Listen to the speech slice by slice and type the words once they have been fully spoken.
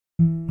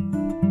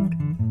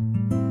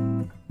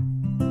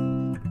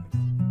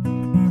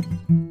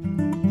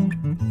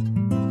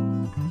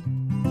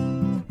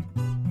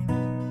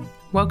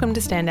Welcome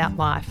to Standout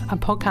Life, a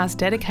podcast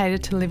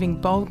dedicated to living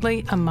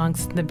boldly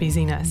amongst the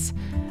busyness.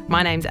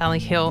 My name's Ali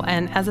Hill,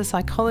 and as a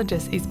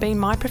psychologist, it's been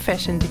my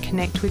profession to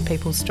connect with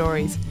people's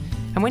stories.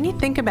 And when you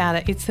think about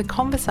it, it's the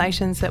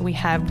conversations that we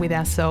have with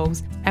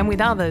ourselves and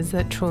with others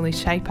that truly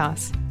shape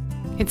us.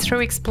 It's through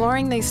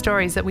exploring these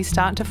stories that we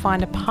start to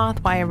find a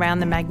pathway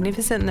around the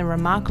magnificent and the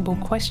remarkable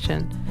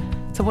question,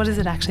 so what does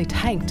it actually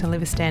take to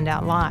live a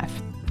standout life?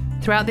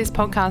 Throughout this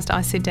podcast,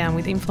 I sit down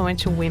with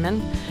influential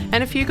women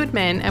and a few good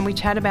men, and we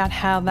chat about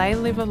how they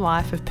live a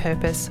life of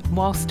purpose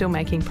while still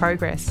making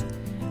progress.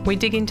 We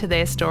dig into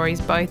their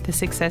stories, both the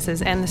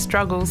successes and the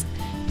struggles,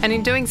 and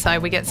in doing so,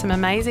 we get some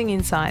amazing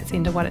insights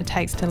into what it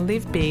takes to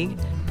live big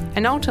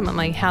and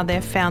ultimately how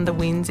they've found the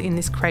wins in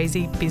this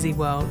crazy, busy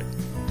world.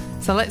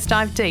 So let's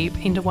dive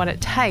deep into what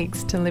it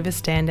takes to live a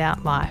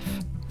standout life.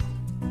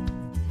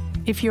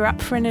 If you're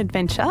up for an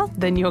adventure,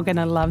 then you're going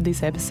to love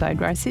this episode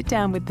where I sit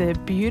down with the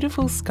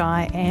beautiful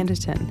Skye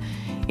Anderton.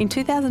 In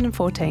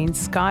 2014,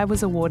 Skye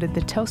was awarded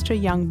the Telstra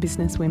Young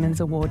Business Women's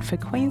Award for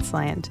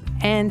Queensland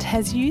and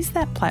has used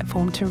that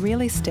platform to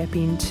really step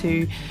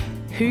into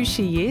who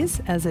she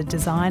is as a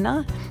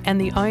designer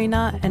and the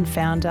owner and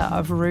founder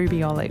of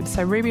Ruby Olive.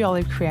 So Ruby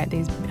Olive create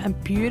these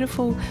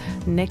beautiful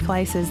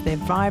necklaces. They're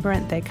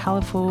vibrant, they're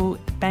colourful,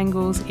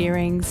 bangles,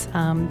 earrings,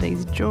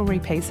 these jewellery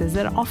pieces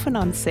that often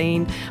I'm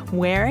seen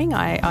wearing.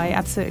 I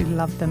absolutely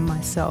love them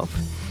myself.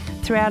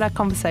 Throughout our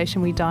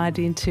conversation, we dived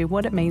into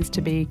what it means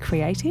to be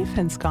creative,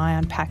 and Skye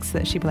unpacks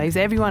that she believes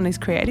everyone is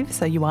creative,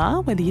 so you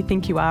are, whether you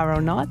think you are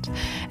or not,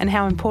 and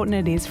how important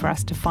it is for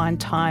us to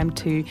find time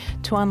to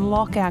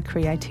unlock our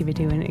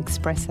creativity and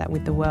express that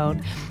with the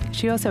world.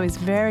 She also is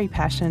very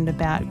passionate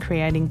about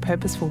creating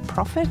purposeful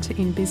profit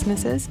in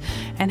businesses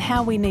and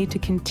how we need to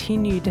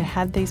continue to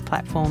have these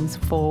platforms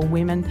for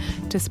women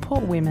to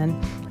support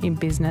women in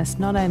business,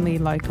 not only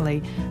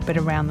locally but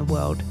around the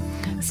world.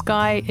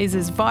 Skye is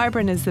as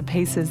vibrant as the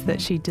pieces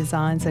that she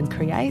designs and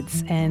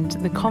creates, and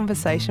the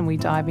conversation we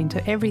dive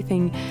into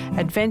everything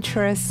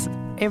adventurous,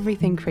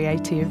 everything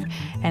creative,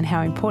 and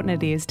how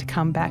important it is to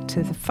come back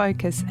to the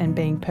focus and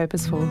being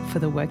purposeful for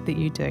the work that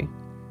you do.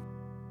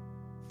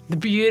 The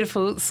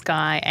beautiful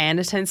Skye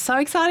Anderton. So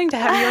exciting to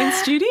have you in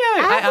studio.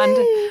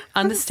 I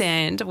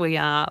understand we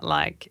are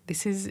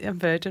this is a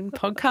Virgin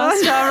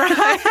podcast, all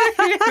right?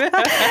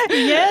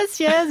 Yes.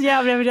 Yeah,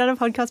 I've never done a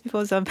podcast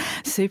before, so I'm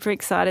super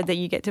excited that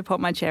you get to pop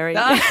my cherry.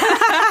 Look,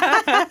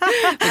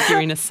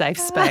 you're in a safe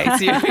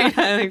space. You're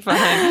really fine.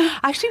 I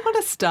actually want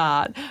to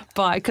start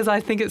because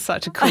I think it's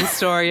such a cool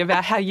story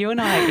about how you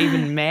and I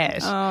even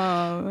met.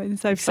 Oh,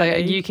 it's so funny. So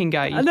you can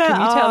go. Can you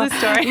tell the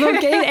story?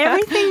 Look,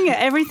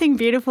 everything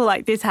beautiful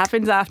like this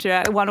happens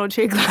after one or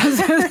two glasses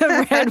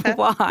of red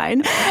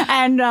wine.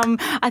 And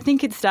I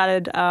think it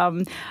started,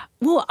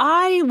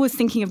 I was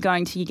thinking of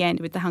going to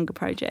Uganda with the Hunger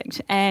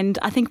Project, and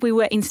I think we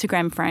were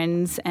Instagram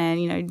friends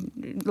and,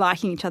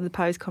 liking each other's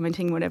posts,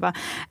 commenting, whatever.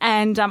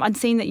 And I'd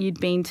seen that you'd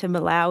been to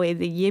Malawi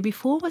the year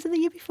before. Was it the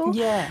year before?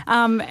 Yeah.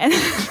 And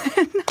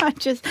I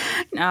just,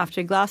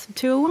 after a glass or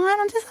two of wine,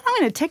 I'm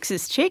going to text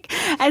this chick.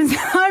 And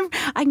so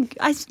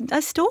I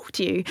stalked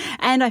you,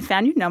 and I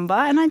found your number,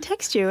 and I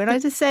texted you, and I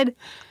just said,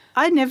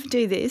 I never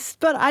do this,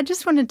 but I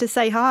just wanted to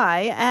say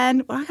hi,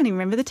 and I can't even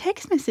remember the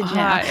text message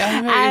now.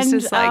 It's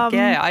just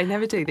I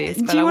never do this,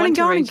 but do you I want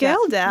to go on a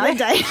girl down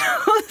date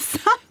or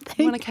something?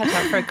 I want to catch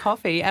up for a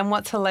coffee. And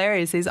what's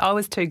hilarious is I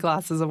was 2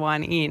 glasses of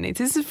wine in.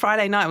 This is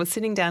Friday night. I was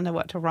sitting down to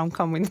watch a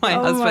rom-com with my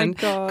husband.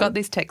 Got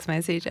this text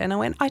message and I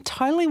went, I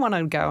totally want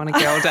to go on a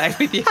girl date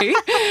with you.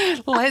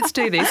 Let's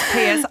do this.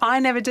 P.S. I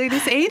never do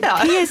this either.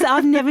 P.S.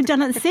 I've never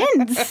done it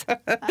since.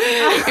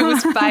 It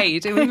was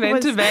fate. It was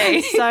meant to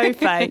be. So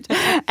fate.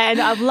 And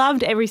I've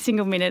loved every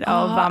single minute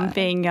of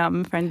being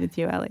friends with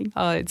you, Ali.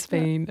 Oh, it's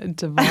been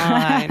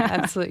divine.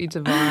 Absolutely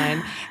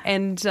divine.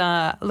 And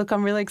look,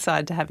 I'm really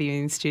excited to have you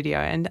in the studio,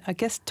 and I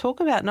guess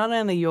talk about not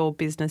only your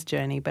business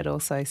journey but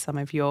also some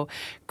of your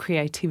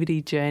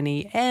creativity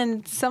journey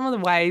and some of the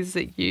ways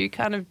that you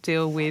kind of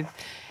deal with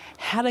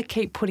how to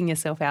keep putting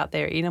yourself out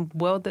there in a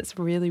world that's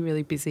really,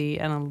 really busy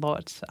and a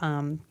lot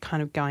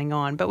kind of going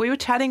on. But we were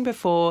chatting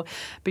before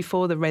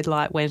the red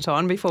light went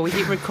on, before we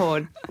hit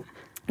record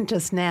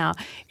just now,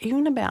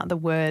 even about the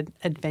word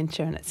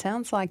adventure, and it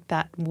sounds like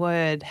that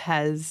word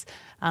has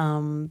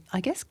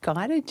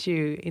guided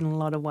you in a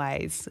lot of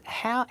ways.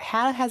 How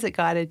has it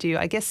guided you?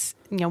 I guess,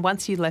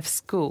 once you left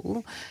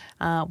school,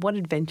 what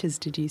adventures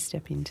did you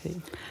step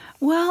into?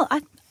 Well,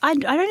 I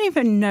don't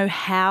even know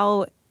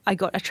how I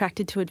got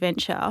attracted to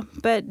adventure,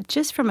 but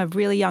just from a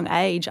really young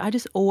age, I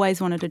just always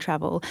wanted to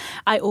travel.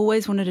 I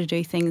always wanted to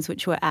do things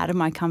which were out of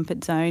my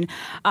comfort zone.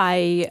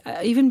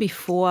 Even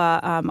before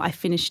I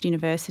finished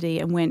university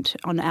and went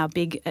on our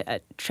big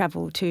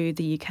travel to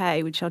the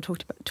UK, which I'll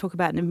talk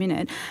about in a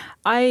minute,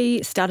 I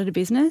started a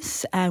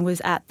business and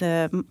was at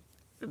the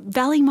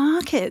valley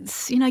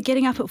markets,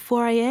 getting up at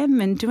 4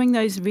 a.m. and doing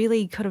those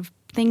really kind of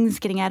things,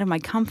 getting out of my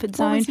comfort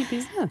zone. What was your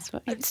business?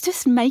 It's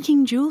just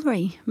making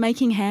jewellery,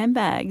 making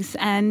handbags,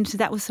 and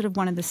that was sort of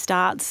one of the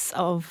starts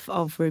of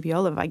Ruby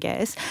Olive, I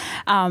guess,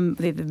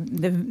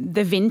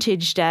 the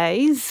vintage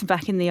days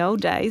back in the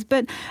old days.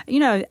 But, you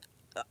know,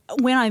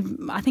 when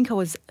I think I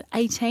was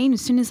 18,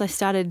 as soon as I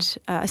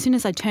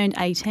turned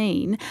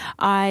 18,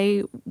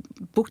 I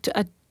booked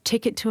a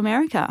ticket to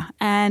America,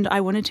 and I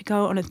wanted to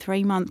go on a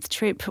 3-month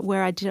trip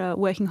where I did a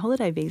working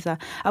holiday visa,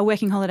 a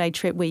working holiday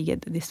trip where you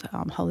get this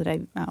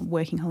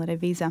working holiday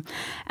visa,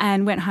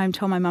 and went home,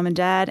 told my mum and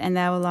dad, and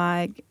they were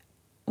like,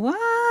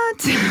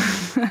 what?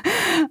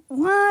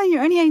 What?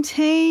 You're only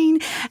 18?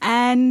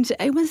 And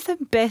it was the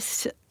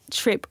best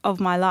trip of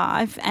my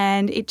life,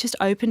 and it just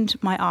opened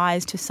my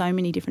eyes to so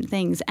many different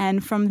things.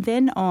 And from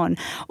then on,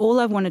 all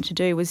I wanted to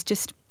do was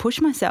just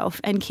push myself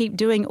and keep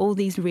doing all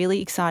these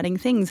really exciting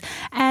things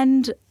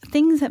and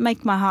things that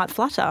make my heart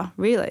flutter,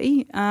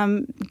 really.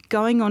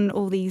 Going on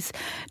all these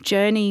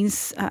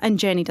journeys, and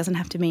journey doesn't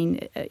have to mean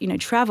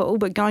travel,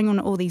 but going on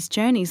all these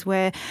journeys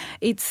where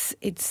it's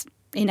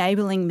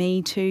enabling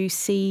me to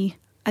see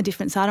a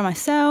different side of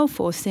myself,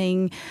 or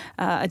seeing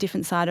a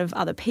different side of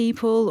other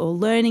people, or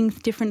learning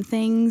different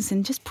things,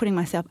 and just putting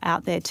myself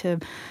out there to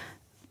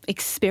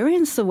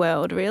experience the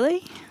world,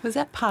 really. Was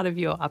that part of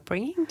your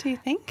upbringing, do you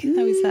think?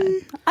 Was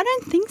that? I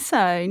don't think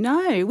so,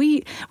 no.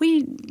 We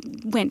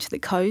went to the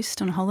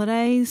coast on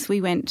holidays. We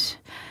went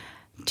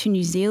to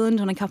New Zealand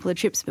on a couple of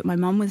trips, but my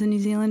mum was a New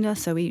Zealander,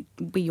 so we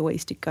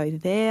always did go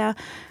there.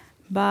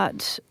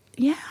 But,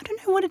 yeah, I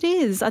don't know what it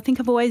is. I think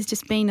I've always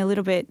just been a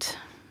little bit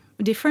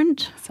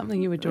different. Something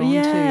you were drawn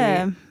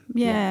to.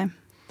 Yeah.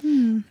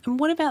 And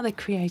what about the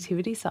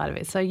creativity side of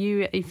it? So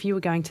if you were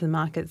going to the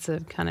markets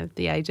at kind of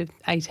the age of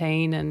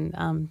 18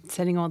 and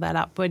setting all that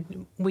up,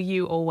 were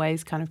you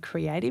always kind of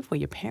creative? Were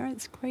your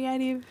parents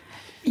creative?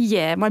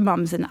 Yeah, my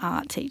mum's an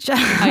art teacher.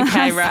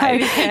 Okay,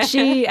 right.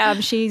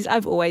 So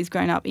I've always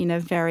grown up in a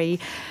very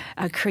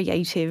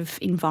creative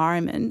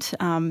environment.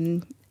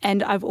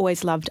 And I've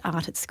always loved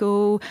art at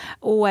school,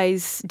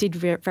 always did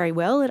very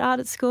well at art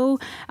at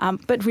school,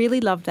 but really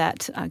loved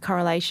that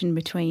correlation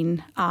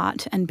between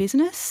art and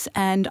business.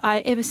 And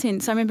ever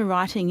since, I remember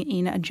writing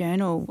in a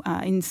journal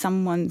in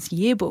someone's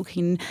yearbook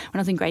when I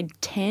was in grade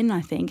 10,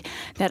 I think,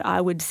 that I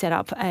would set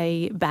up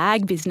a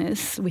bag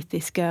business with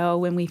this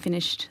girl when we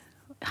finished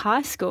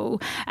high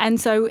school. And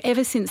so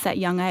ever since that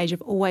young age,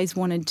 I've always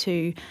wanted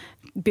to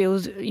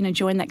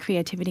join that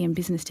creativity and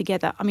business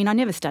together. I mean, I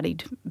never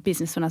studied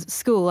business when I was at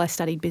school. I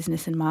studied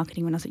business and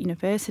marketing when I was at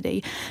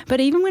university. But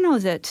even when I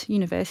was at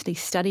university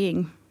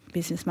studying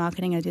business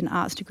marketing, I did an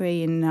arts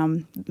degree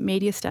in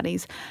media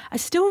studies, I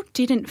still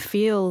didn't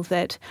feel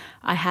that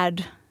I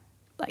had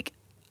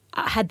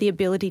the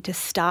ability to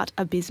start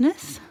a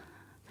business.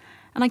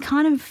 And I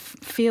kind of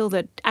feel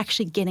that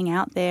actually getting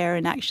out there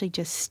and actually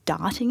just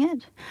starting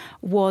it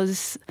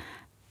was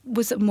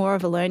more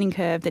of a learning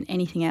curve than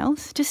anything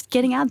else. Just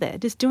getting out there,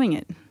 just doing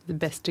it. The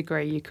best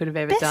degree you could have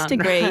ever done. Best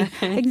degree,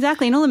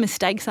 exactly. And all the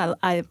mistakes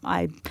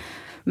I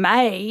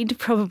made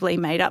probably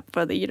made up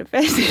for the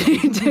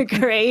university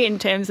degree in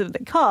terms of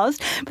the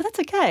cost, but that's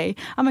okay.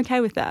 I'm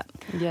okay with that.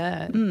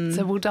 Yeah.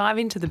 So we'll dive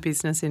into the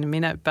business in a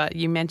minute, but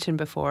you mentioned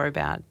before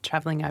about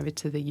travelling over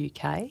to the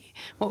UK.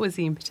 What was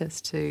the impetus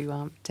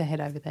to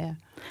head over there?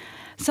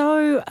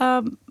 So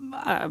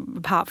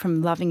apart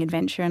from loving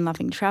adventure and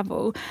loving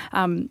travel,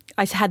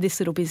 I had this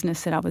little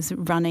business that I was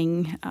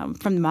running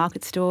from the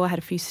market store. I had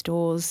a few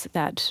stores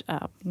that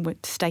were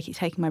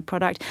taking my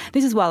product.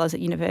 This is while I was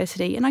at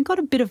university, and I got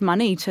a bit of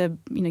money to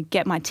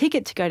get my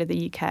ticket to go to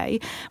the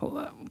UK,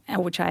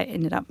 which I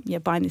ended up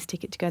buying this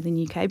ticket to go to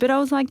the UK. But I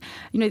was like,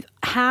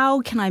 how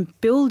can I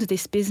build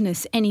this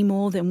business any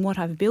more than what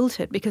I've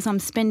built it? Because I'm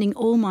spending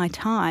all my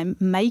time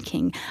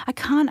making. I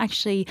can't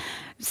actually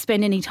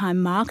spend any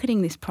time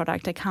marketing this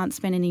product. I can't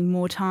spend any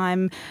more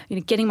time,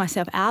 getting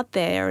myself out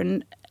there.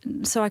 And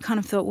so I kind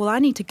of thought, well, I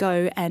need to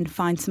go and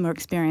find some more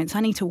experience. I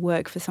need to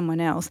work for someone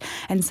else.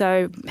 And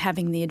so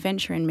having the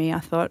adventure in me, I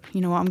thought,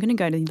 I'm going to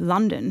go to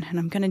London and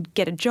I'm going to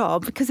get a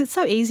job, because it's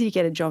so easy to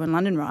get a job in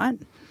London, right?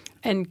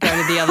 And go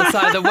to the other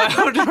side of the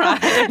world,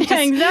 right? Yeah,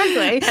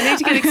 exactly. I need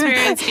to get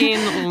experience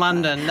in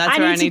London. That's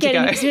where I need to go.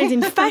 I need to get experience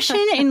in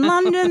fashion in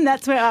London.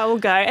 That's where I will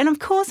go. And of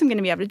course I'm going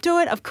to be able to do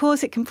it. Of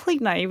course, at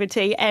complete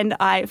naivety. And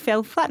I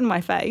fell flat on my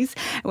face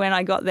when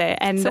I got there.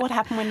 And so what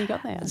happened when you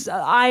got there? It was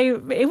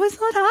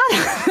a lot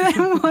harder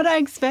than what I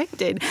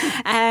expected.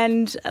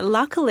 And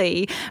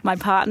luckily, my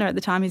partner at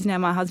the time, who's now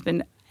my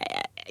husband,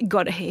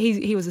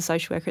 he was a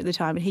social worker at the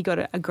time, and he got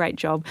a great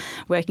job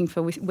working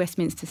for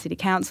Westminster City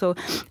Council,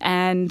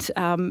 and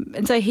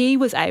so he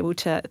was able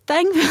to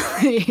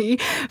thankfully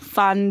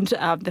fund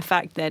the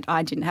fact that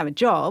I didn't have a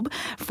job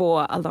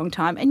for a long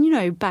time.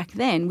 And back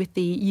then with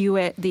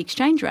the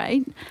exchange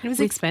rate, it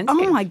was expensive.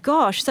 Oh my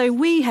gosh! So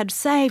we had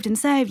saved and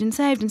saved and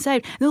saved and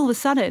saved, and all of a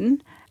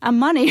sudden our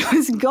money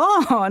was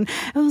gone.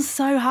 It was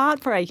so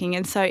heartbreaking.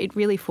 And so it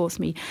really forced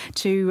me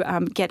to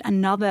get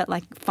another,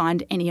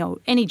 find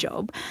any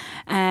job.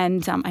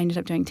 And I ended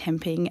up doing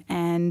temping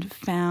and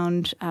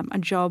found a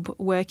job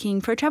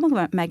working for a travel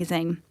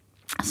magazine.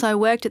 So I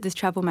worked at this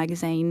travel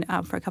magazine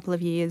for a couple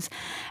of years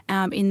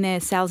in their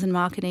sales and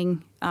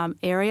marketing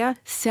area,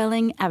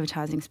 selling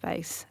advertising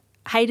space.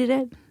 Hated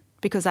it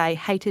because I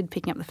hated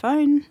picking up the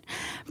phone,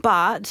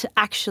 but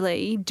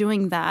actually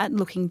doing that,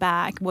 looking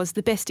back, was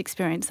the best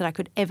experience that I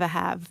could ever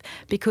have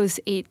because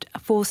it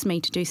forced me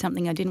to do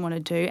something I didn't want to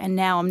do, and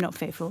now I'm not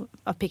fearful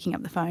of picking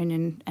up the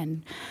phone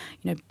and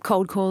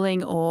cold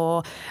calling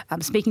or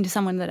speaking to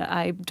someone that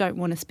I don't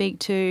want to speak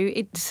to.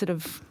 It sort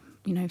of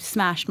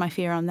smashed my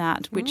fear on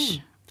that, which...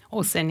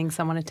 Or sending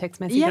someone a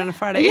text message on a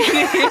Friday. Well,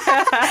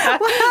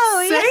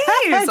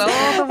 yes.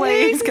 All the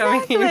waves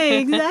coming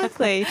in.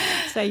 Exactly.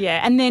 So,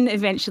 and then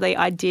eventually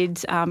I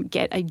did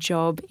get a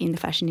job in the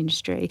fashion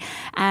industry,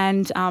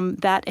 and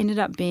that ended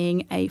up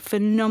being a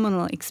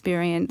phenomenal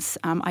experience.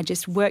 I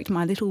just worked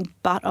my little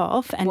butt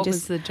off. And what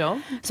was the job?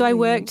 So I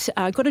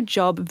got a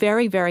job,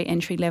 very, very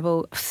entry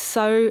level,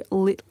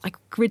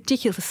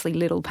 ridiculously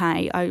little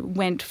pay. I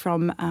went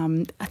from,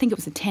 I think it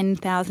was a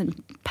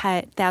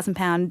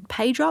 £10,000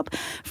 pay drop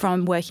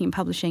from working in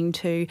publishing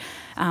to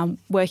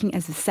working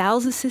as a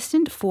sales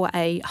assistant for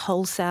a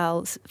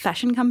wholesale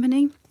fashion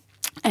company.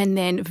 And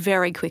then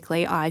very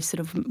quickly I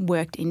sort of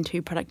worked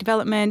into product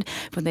development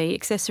for the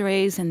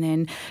accessories, and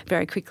then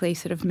very quickly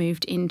sort of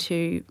moved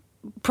into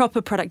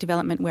proper product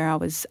development where I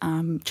was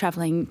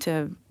travelling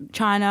to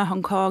China,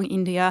 Hong Kong,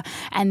 India,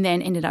 and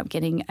then ended up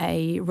getting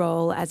a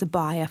role as a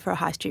buyer for a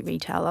high street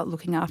retailer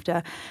looking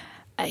after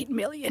 $8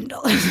 million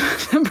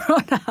worth of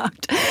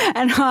product.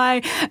 And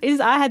I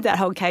had that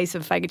whole case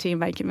of fake it till you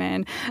make it,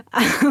 man.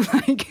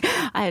 I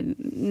had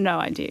no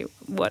idea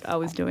what I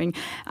was doing,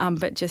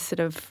 but just sort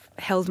of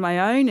held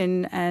my own.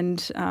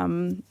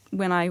 And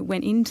when I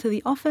went into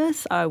the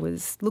office, I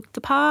was looked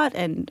the part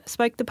and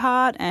spoke the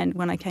part. And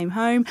when I came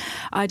home,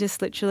 I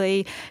just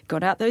literally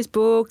got out those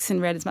books and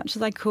read as much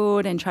as I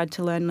could and tried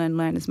to learn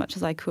as much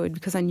as I could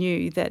because I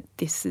knew that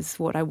this is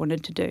what I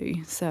wanted to do.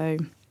 So,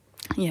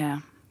 yeah.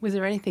 Was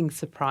there anything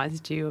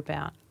surprised you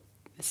about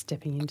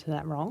stepping into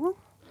that role?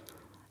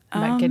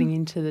 About getting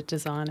into the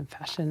design and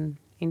fashion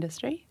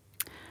industry?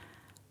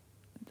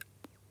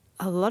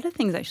 A lot of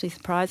things actually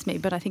surprised me,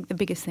 but I think the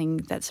biggest thing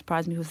that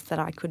surprised me was that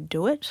I could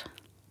do it.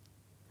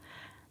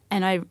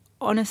 And I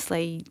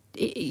honestly,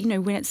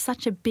 when it's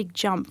such a big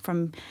jump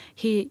from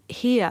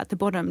here at the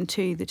bottom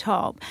to the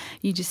top,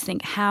 you just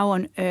think, how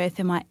on earth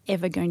am I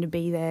ever going to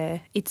be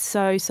there? It's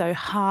so, so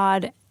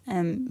hard.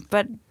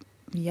 But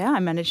I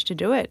managed to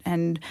do it,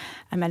 and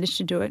I managed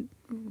to do it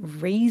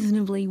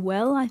reasonably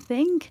well, I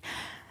think.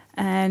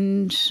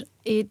 And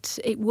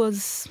it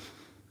was,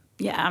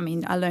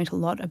 I learned a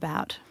lot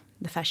about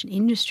the fashion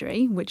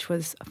industry, which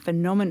was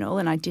phenomenal,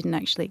 and I didn't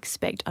actually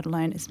expect I'd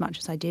learn as much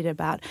as I did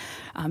about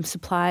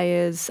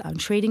suppliers,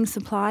 treating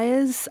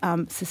suppliers,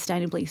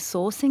 sustainably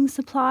sourcing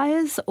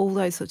suppliers, all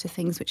those sorts of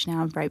things which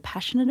now I'm very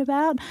passionate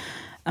about.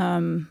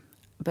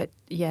 But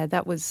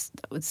that was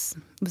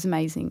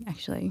amazing,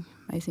 actually,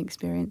 amazing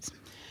experience.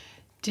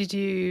 Did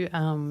you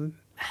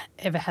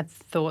ever have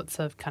thoughts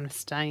of kind of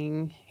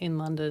staying in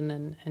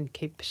London and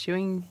keep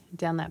pursuing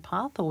down that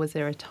path, or was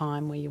there a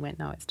time where you went,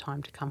 no, it's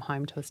time to come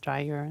home to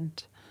Australia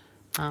and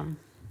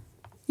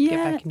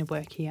get back into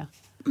work here?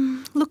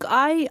 Look,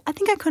 I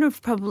think I could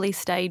have probably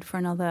stayed for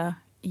another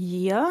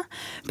year,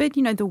 but,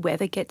 the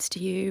weather gets to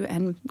you,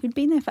 and we'd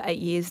been there for 8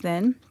 years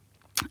then.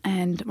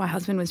 And my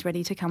husband was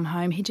ready to come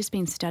home. He'd just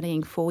been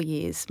studying 4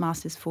 years,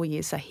 master's 4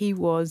 years, so he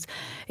was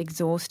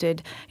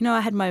exhausted. I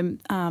had my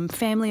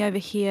family over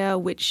here,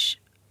 which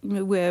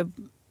were,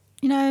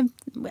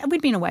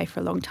 we'd been away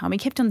for a long time. He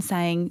kept on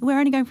saying, we're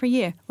only going for a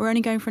year. We're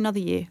only going for another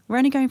year. We're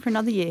only going for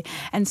another year.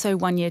 And so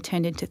 1 year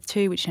turned into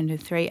 2, which turned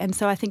into 3. And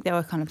so I think they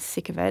were kind of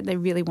sick of it. They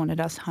really wanted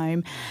us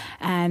home.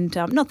 And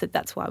not that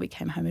that's why we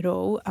came home at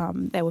all.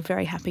 They were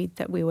very happy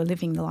that we were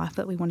living the life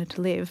that we wanted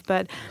to live.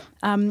 But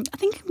I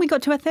think we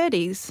got to our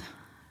 30s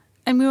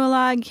and we were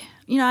like,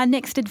 our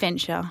next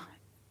adventure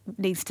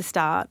needs to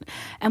start,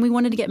 and we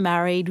wanted to get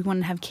married, we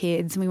wanted to have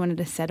kids, and we wanted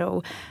to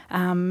settle,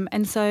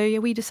 and so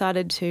we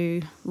decided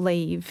to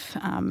leave.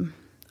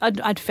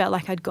 I'd felt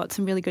like I'd got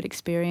some really good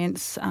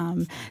experience.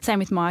 Same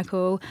with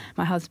Michael,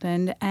 my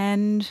husband,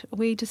 and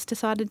we just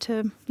decided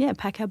to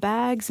pack our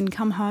bags and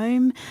come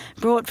home.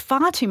 Brought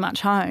far too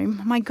much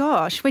home. My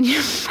gosh, when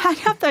you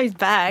pack up those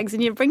bags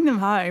and you bring them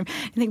home,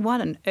 you think,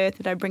 why on earth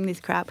did I bring this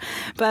crap?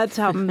 But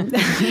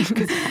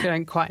because you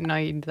don't quite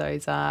need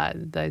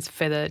those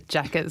feather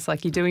jackets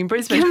like you do in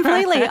Brisbane.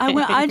 Completely.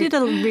 Right? I did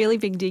a really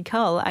big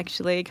decal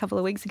actually a couple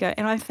of weeks ago,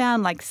 and I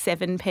found like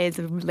 7 pairs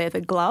of leather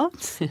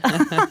gloves.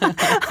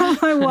 I'm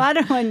like, why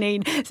do I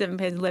need 7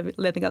 pairs of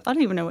leather gloves? I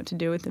don't even know what to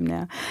do with them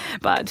now.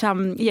 But so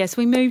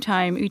we moved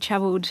home. We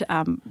travelled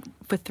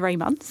for 3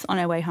 months on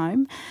our way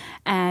home,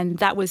 and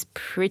that was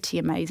pretty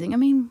amazing. I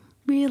mean,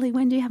 really,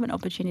 when do you have an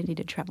opportunity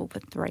to travel for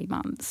 3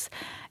 months?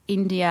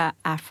 India,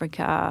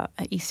 Africa,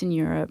 Eastern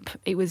Europe.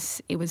 It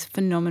was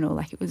phenomenal.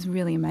 Like, it was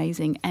really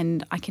amazing.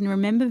 And I can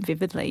remember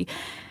vividly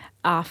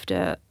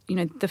after,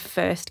 the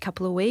first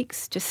couple of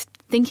weeks just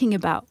thinking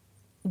about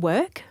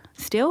work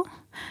still.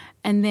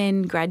 and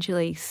then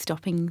gradually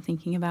stopping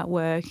thinking about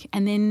work.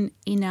 And then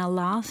in our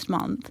last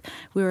month,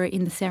 we were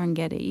in the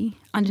Serengeti,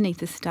 underneath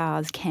the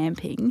stars,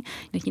 camping.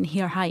 You can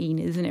hear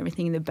hyenas and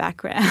everything in the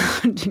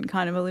background and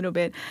kind of a little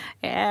bit,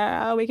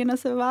 are we going to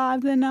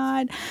survive the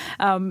night?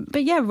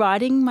 But yeah,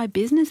 writing my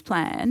business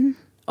plan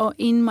or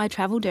in my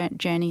travel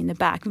journey in the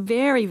back,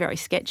 very, very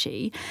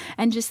sketchy,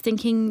 and just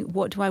thinking,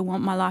 what do I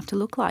want my life to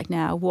look like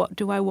now? What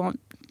do I want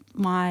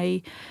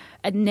my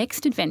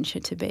next adventure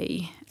to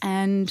be?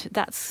 And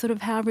that's sort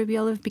of how Ruby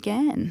Olive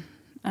began.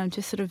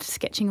 Just sort of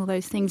sketching all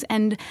those things.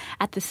 And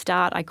at the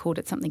start, I called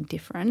it something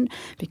different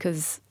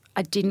because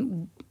I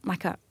didn't,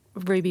 like a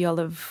Ruby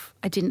Olive,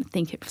 I didn't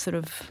think it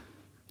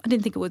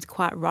was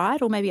quite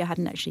right, or maybe I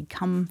hadn't actually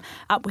come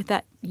up with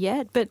that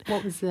yet. But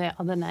what was the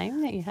other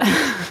name that you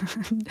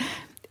had?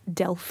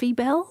 Delphi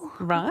Bell.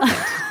 Right,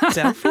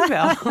 Delphi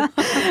Bell.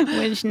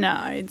 Which,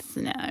 no.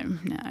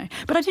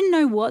 But I didn't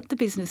know what the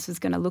business was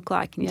going to look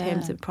like in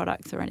terms of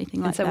products or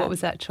anything like that. And so what was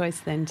that choice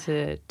then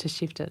to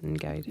shift it and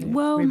go to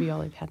Ruby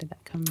Olive? How did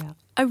that come about?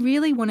 I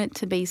really wanted it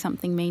to be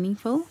something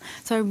meaningful.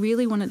 So I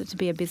really wanted it to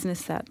be a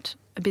business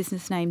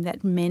name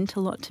that meant a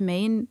lot to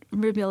me, and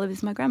Ruby Olive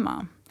is my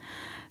grandma.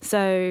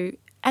 So,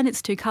 and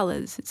it's 2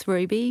 colours. It's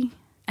ruby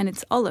and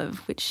it's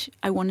olive, which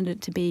I wanted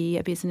it to be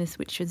a business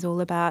which was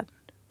all about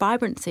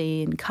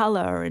vibrancy and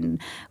colour and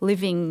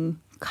living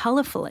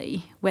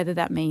colourfully, whether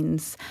that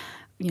means,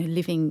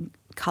 living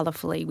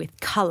colourfully with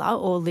colour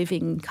or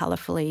living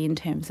colourfully in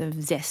terms of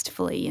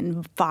zestfully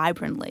and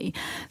vibrantly.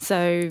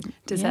 So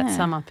does that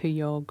sum up who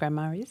your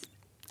grandma is?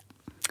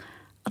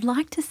 I'd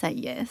like to say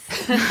yes.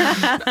 Can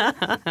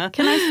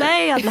I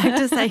say I'd like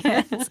to say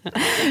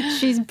yes?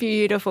 She's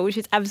beautiful.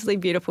 She's absolutely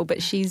beautiful.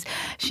 But she's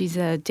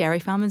a dairy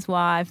farmer's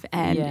wife,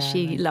 and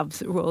she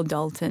loves Royal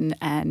Doulton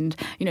and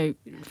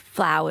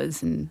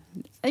flowers, and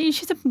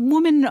she's a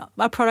woman,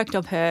 a product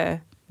of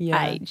her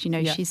age.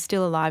 She's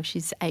still alive.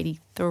 She's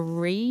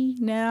 83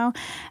 now.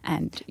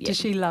 And does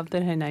she love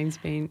that her name's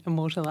been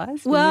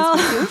immortalised? Well, in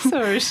this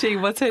business, or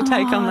what's her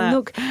take on that?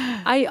 Look,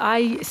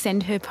 I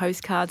send her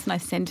postcards and I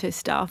send her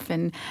stuff,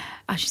 and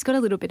she's got a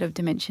little bit of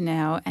dementia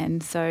now,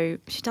 and so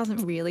she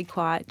doesn't really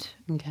quite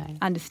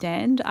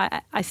understand.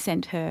 I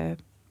sent her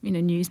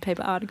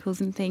newspaper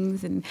articles and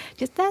things, and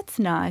just, that's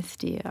nice,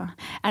 dear.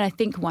 And I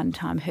think one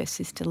time her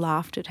sister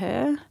laughed at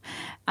her,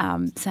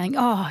 saying,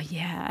 oh,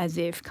 yeah, as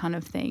if kind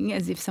of thing,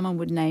 as if someone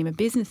would name a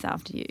business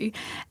after you.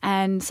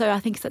 And so I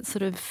think that's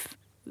sort of,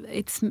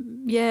 it's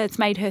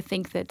made her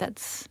think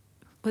that's,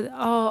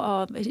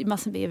 it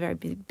mustn't be a very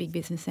big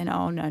business then.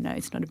 Oh, no,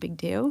 it's not a big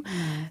deal.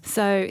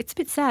 So it's a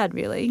bit sad,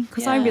 really,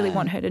 because I really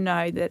want her to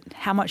know that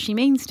how much she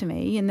means to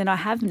me, and then I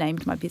have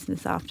named my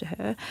business after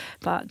her.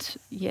 But,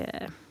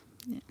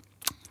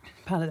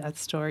 part of that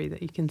story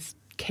that you can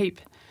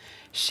keep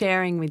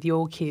sharing with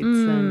your kids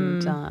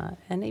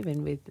and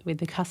even with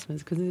the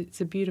customers, because it's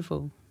a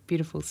beautiful,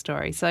 beautiful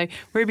story. So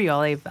Ruby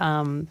Olive,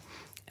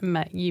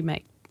 you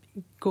make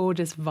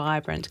gorgeous,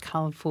 vibrant,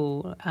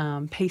 colourful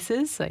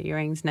pieces, so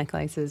earrings,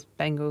 necklaces,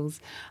 bangles,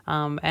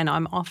 and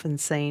I'm often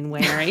seen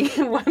wearing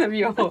one of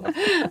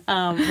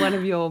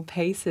your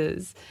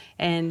pieces.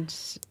 And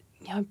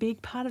a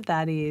big part of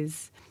that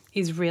is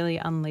really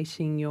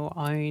unleashing your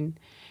own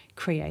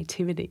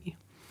creativity.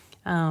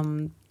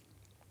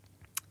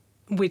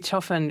 Which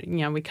often,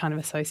 we kind of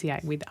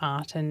associate with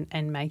art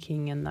and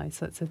making and those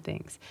sorts of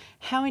things.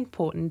 How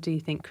important do you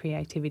think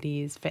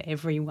creativity is for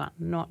everyone,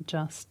 not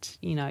just,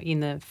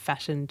 in the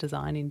fashion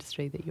design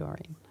industry that you're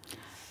in?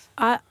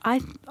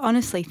 I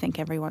honestly think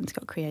everyone's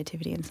got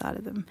creativity inside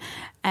of them,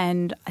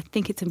 and I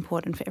think it's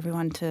important for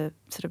everyone to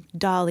sort of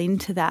dial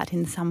into that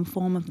in some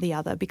form or the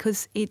other,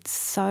 because it's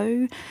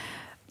so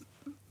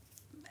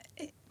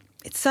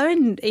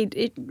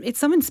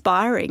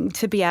inspiring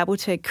to be able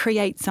to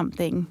create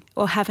something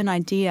or have an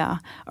idea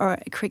or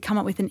come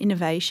up with an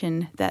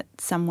innovation that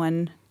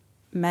someone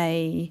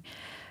may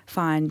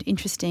find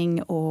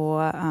interesting,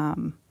 or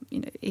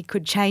it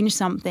could change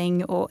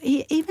something, or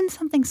even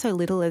something so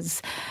little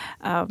as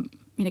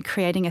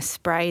creating a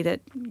spray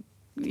that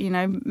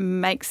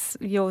makes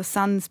your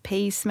son's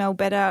pee smell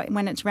better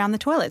when it's around the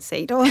toilet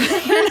seat, or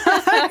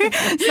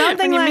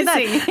something like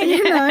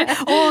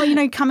that. Or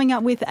coming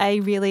up with a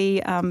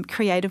really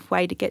creative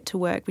way to get to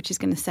work, which is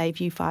going to save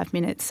you 5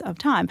 minutes of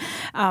time.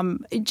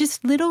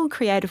 Just little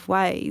creative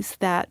ways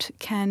that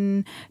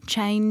can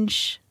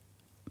change,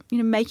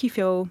 make you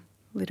feel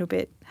a little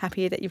bit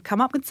happier that you've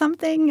come up with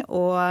something,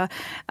 or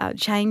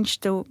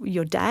changed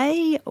your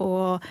day.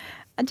 Or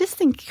I just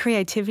think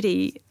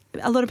creativity.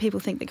 A lot of people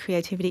think that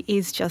creativity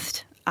is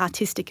just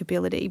artistic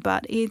ability,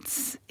 but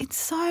it's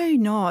so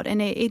not,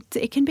 and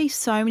it can be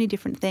so many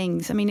different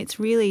things. I mean, it's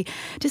really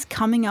just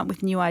coming up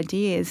with new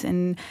ideas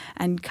and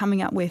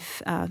coming up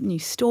with new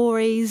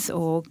stories,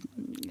 or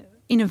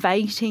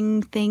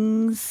innovating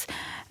things,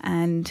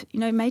 and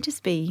it may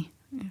just be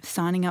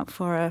signing up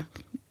for a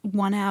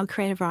 1-hour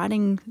creative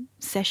writing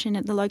session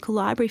at the local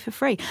library for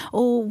free,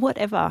 or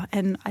whatever.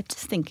 And I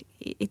just think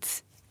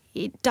it's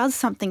it does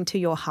something to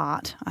your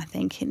heart, I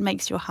think. It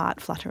makes your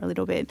heart flutter a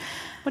little bit.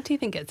 What do you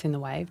think gets in the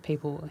way of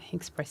people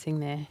expressing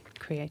their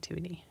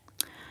creativity?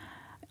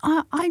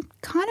 I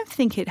kind of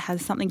think it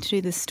has something to do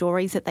with the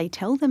stories that they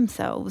tell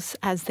themselves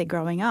as they're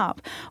growing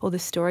up, or the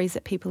stories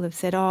that people have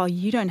said, oh,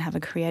 you don't have a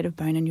creative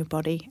bone in your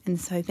body.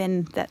 And so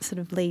then that sort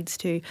of leads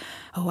to,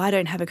 oh, I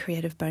don't have a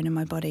creative bone in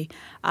my body.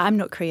 I'm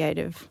not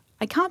creative.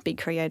 I can't be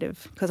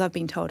creative because I've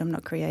been told I'm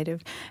not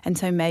creative. And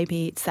so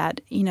maybe it's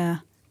that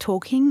inner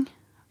talking,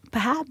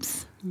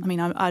 perhaps. I mean,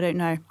 I don't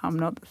know. I'm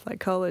not the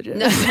psychologist.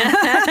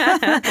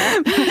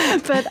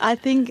 But I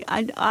think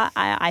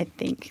I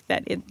think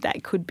that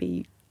that could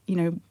be,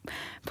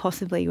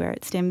 possibly where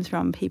it stems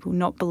from, people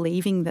not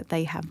believing that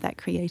they have that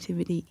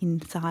creativity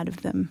inside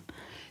of them.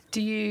 For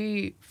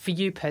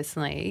you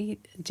personally,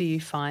 do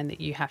you find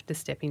that you have to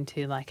step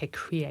into like a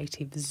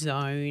creative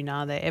zone?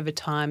 Are there ever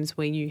times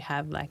where you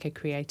have like a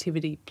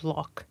creativity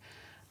block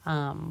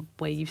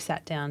where you've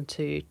sat down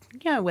to,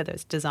 whether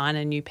it's design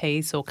a new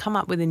piece or come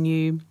up with a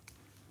new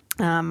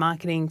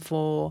marketing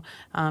for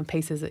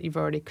pieces that you've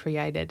already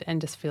created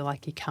and just feel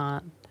like you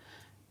can't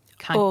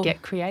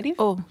get creative?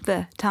 All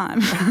the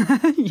time.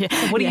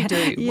 Yeah. What do you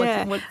do?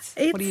 Yeah. What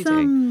do you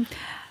do?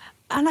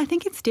 And I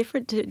think it's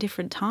different at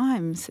different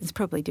times. It's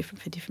probably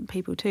different for different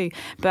people too.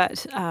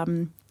 But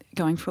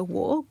going for a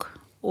walk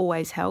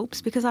always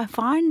helps, because I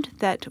find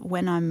that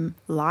when I'm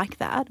like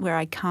that, where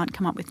I can't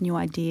come up with new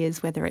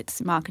ideas, whether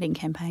it's marketing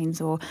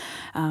campaigns or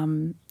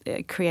coming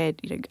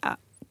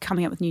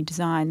up with new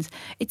designs,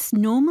 it's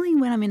normally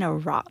when I'm in a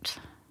rut.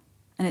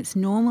 And it's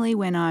normally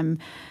when I'm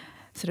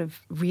sort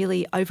of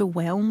really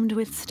overwhelmed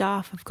with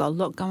stuff. I've got a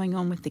lot going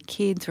on with the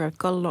kids, or I've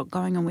got a lot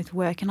going on with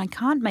work, and I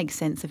can't make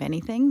sense of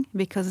anything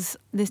because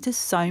there's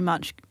just so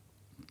much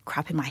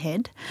crap in my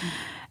head.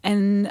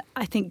 And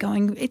I think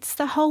it's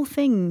the whole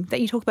thing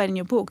that you talk about in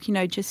your book,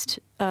 just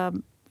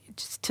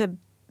to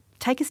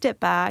take a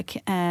step back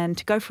and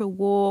to go for a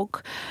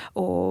walk,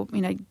 or,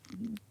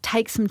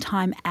 take some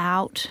time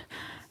out,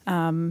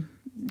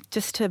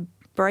 just to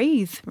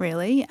breathe,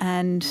 really,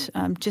 and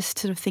just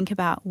sort of think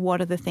about what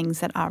are the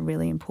things that are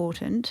really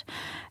important,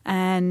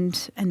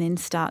 and then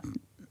start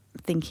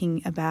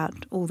thinking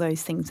about all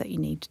those things that you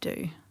need to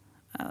do.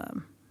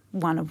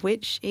 One of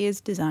which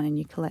is design a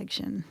new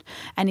collection.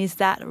 And is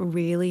that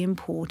really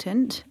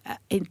important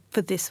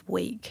for this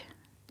week?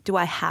 Do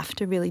I have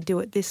to really do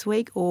it this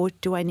week, or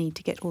do I need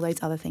to get all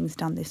those other things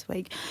done this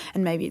week?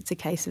 And maybe it's a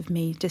case of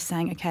me just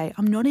saying, okay,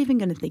 I'm not even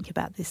going to think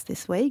about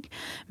this week.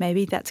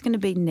 Maybe that's going to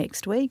be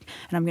next week,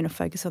 and I'm going to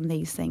focus on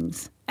these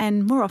things.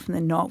 And more often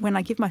than not, when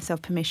I give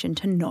myself permission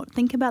to not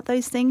think about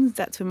those things,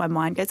 that's when my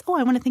mind goes, oh,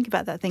 I want to think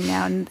about that thing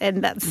now.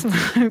 And that's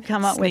what I've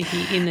come up with.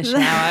 Sneaky in the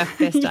shower,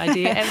 best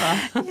idea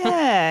ever.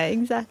 Yeah,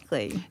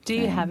 exactly. Do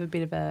you have a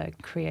bit of a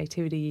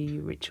creativity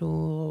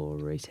ritual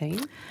or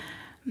routine?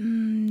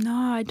 No,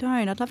 I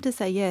don't. I'd love to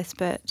say yes,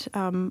 but...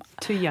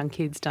 2 young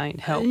kids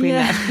don't help in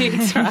that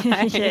piece,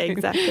 right? Yeah,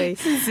 exactly.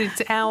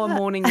 It's our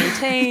morning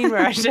routine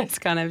where I just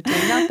kind of do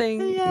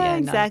nothing. Yeah,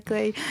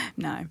 exactly.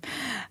 No.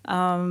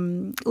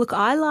 Look,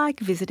 I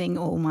like visiting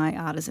all my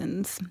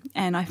artisans,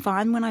 and I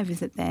find when I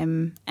visit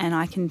them and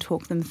I can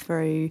talk them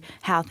through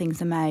how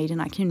things are made,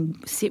 and I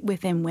can sit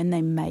with them when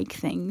they make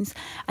things,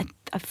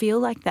 I feel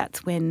like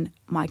that's when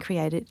my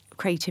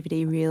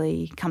creativity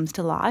really comes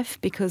to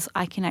life, because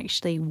I can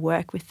actually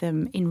work with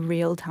them in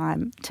real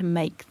time to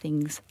make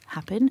things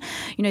happen.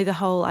 The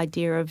whole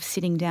idea of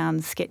sitting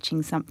down,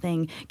 sketching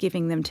something,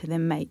 giving them to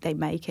them, they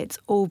make it. It's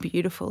all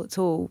beautiful. It's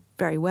all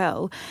very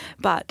well.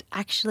 But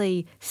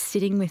actually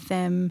sitting with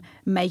them,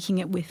 making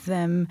it with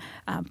them,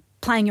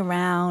 playing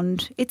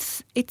around,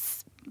 it's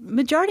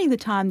majority of the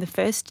time, the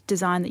first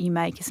design that you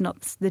make is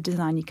not the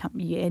design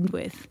you end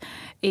with.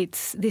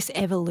 It's this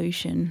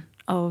evolution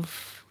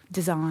of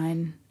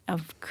design,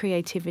 of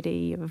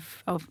creativity,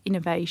 of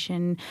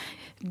innovation.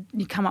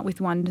 You come up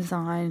with one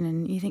design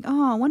and you think,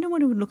 oh, I wonder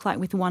what it would look like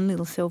with one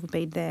little silver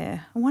bead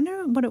there. I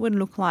wonder what it would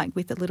look like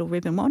with a little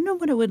ribbon. I wonder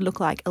what it would look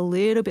like a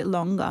little bit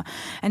longer.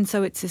 And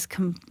so it's this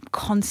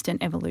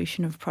constant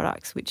evolution of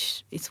products,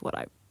 which is what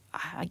I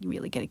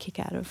really get a kick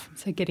out of.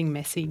 So getting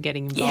messy,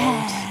 getting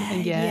involved.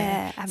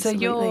 Yeah,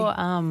 absolutely.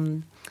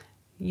 So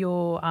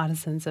your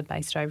artisans are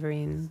based over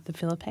in the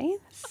Philippines?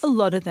 A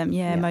lot of them,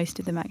 yeah. Most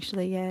of them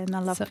actually, yeah, and I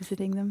love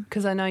visiting them.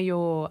 Because I know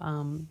you're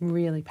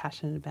really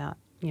passionate about,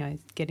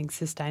 getting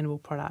sustainable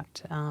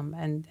product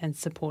and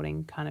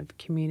supporting kind of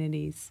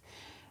communities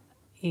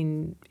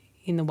in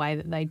the way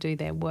that they do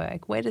their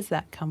work. Where does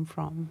that come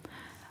from?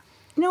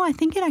 I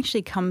think it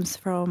actually comes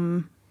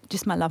from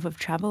just my love of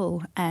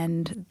travel,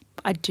 and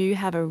I do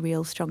have a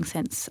real strong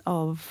sense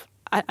of,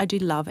 I do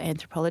love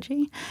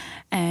anthropology,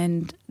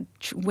 and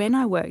when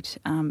I worked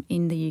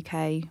in the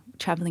UK,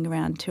 travelling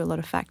around to a lot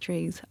of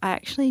factories, I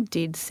actually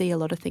did see a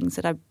lot of things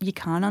that you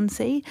can't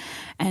unsee,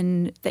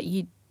 and that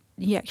you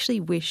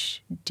actually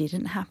wish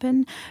didn't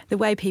happen. The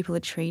way people are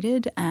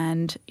treated,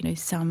 and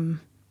some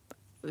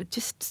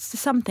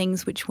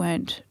things which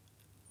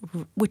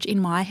in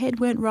my head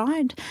weren't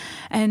right,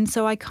 and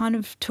so I kind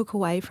of took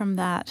away from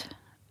that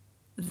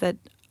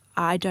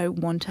I don't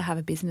want to have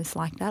a business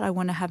like that. I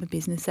want to have a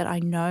business that I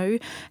know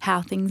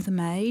how things are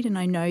made, and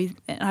I know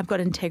and I've got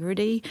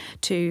integrity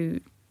to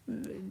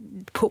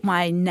put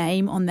my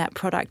name on that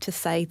product to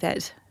say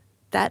that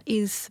that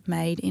is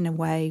made in a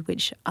way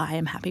which I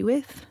am happy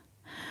with.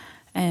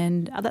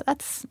 And I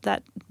think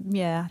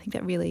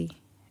that really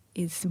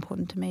is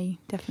important to me,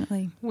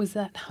 definitely. Was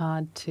that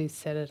hard to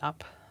set it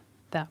up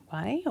that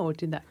way, or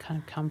did that kind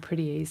of come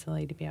pretty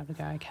easily to be able to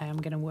go, okay, I'm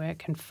going to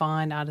work and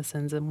find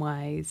artisans and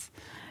ways?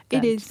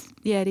 It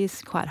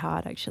is quite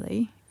hard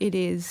actually. It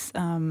is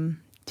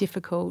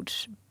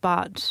difficult,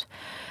 but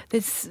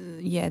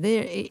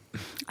I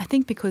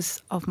think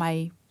because of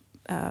my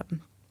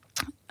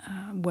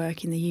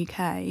work in the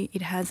UK,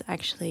 it has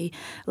actually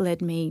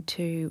led me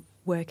to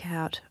work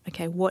out,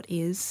 okay, what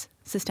is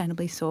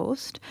sustainably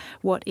sourced,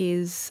 what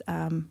is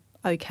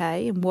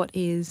okay and what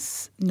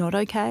is not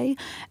okay,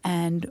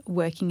 and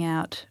working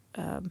out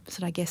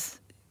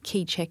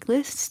key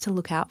checklists to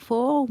look out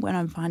for when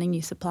I'm finding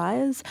new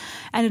suppliers.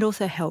 And it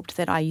also helped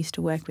that I used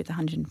to work with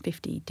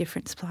 150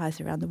 different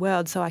suppliers around the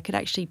world, so I could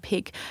actually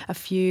pick a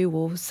few,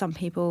 or some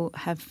people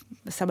have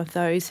some of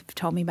those have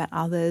told me about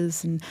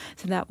others, and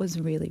so that was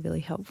really,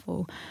 really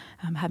helpful,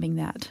 having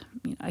that,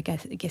 I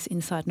guess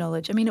inside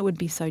knowledge. I mean, it would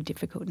be so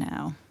difficult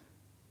now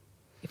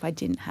if I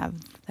didn't have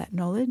that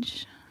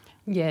knowledge.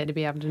 Yeah, to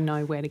be able to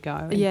know where to go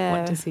and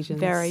what decisions.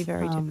 Very,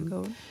 very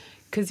difficult.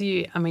 Because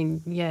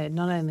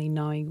not only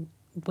knowing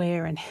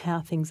where and how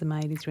things are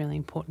made is really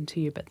important to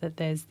you, but that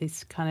there's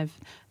this kind of,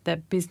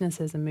 that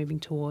businesses are moving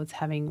towards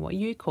having what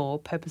you call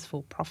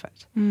purposeful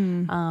profit.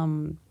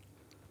 And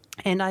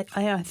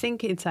I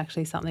think it's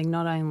actually something,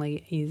 not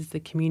only is the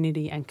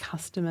community and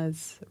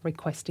customers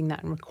requesting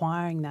that and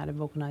requiring that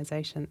of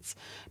organisations,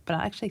 but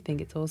I actually think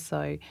it's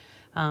also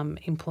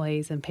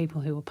employees and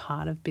people who are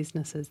part of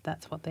businesses.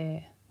 That's what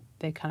they're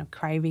kind of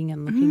craving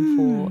and looking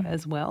for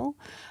as well.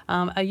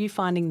 Are you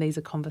finding these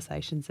are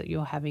conversations that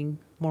you're having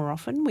more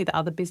often with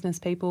other business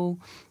people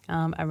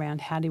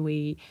around how do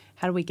we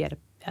get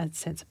a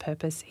sense of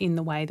purpose in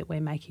the way that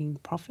we're making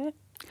profit?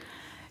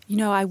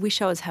 I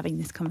wish I was having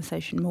this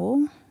conversation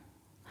more.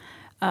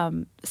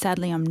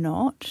 Sadly, I'm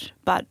not,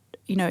 but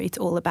it's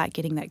all about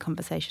getting that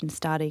conversation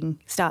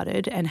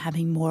started and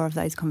having more of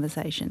those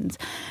conversations,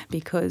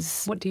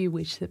 because... What do you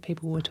wish that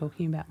people were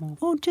talking about more?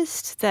 Well,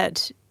 just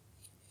that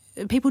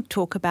people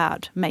talk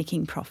about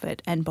making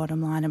profit and bottom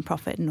line and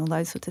profit and all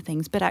those sorts of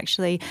things, but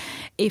actually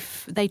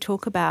if they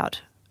talk about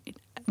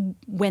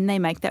when they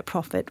make that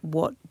profit,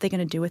 what they're going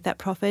to do with that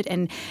profit,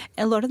 and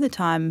a lot of the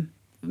time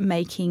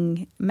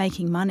making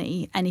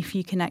money, and if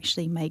you can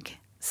actually make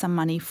some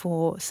money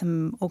for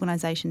some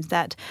organisations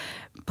that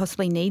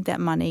possibly need that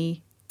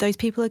money, those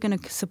people are going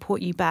to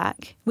support you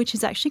back, which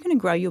is actually going to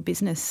grow your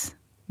business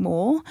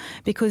more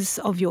because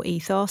of your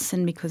ethos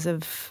and because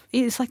of,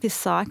 it's like this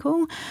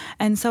cycle.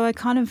 And so I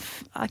kind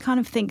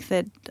of think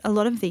that a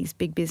lot of these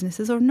big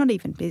businesses, or not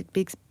even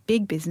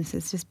big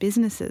businesses, just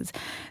businesses,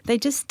 they're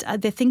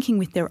thinking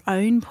with their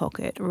own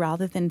pocket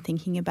rather than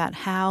thinking about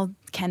how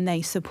can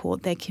they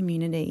support their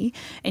community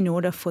in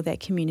order for their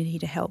community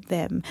to help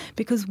them.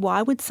 Because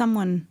why would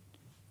someone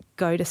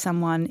go to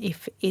someone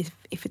if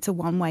it's a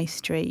one-way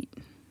street?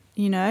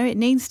 It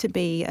needs to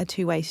be a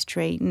two-way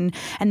street, and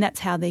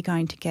that's how they're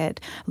going to get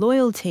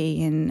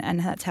loyalty, and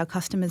that's how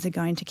customers are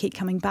going to keep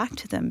coming back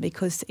to them,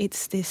 because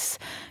it's this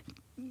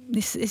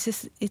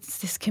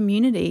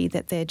community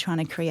that they're trying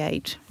to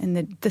create, and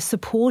the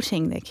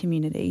supporting their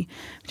community,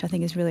 which I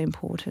think is really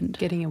important.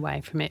 Getting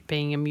away from it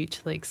being a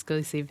mutually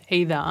exclusive,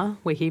 either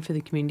we're here for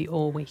the community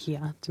or we're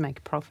here to make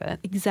a profit.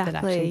 Exactly.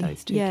 That actually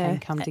those two can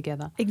come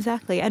together.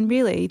 Exactly. And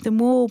really, the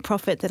more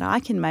profit that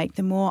I can make,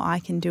 the more I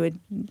can do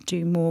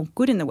more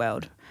good in the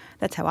world.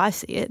 That's how I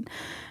see it.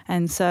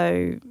 And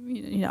so,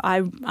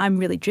 I'm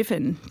really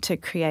driven to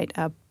create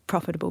a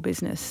profitable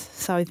business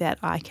so that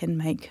I can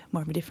make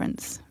more of a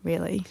difference,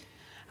 really.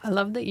 I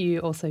love that you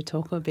also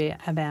talk a bit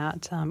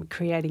about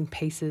creating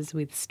pieces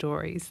with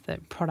stories,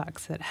 that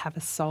products that have a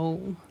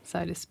soul,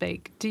 so to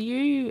speak. Do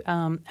you,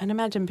 and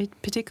imagine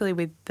particularly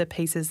with the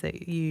pieces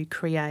that you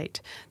create,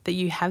 that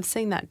you have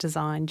seen that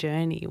design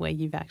journey where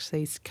you've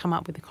actually come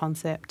up with a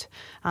concept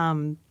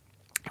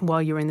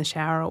while you're in the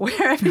shower or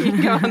wherever you're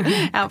going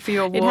out for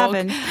your walk,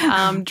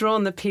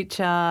 drawn the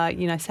picture,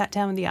 sat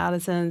down with the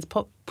artisans,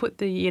 put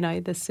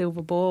the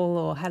silver ball,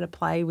 or had a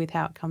play with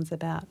how it comes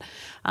about.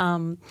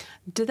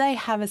 Do they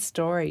have a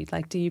story?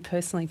 Like, do you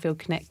personally feel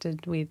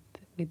connected with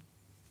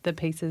the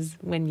pieces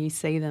when you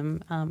see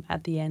them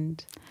at the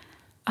end?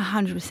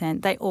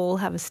 100%. They all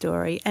have a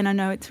story. And I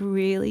know it's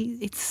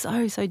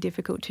so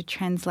difficult to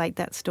translate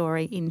that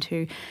story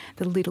into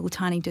the little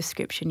tiny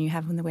description you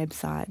have on the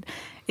website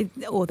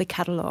or the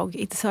catalogue.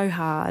 It's so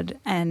hard.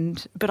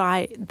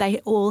 But they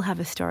all have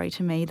a story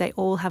to me. They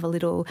all have I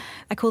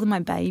call them my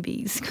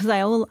babies, because they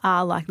all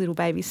are like little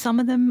babies. Some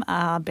of them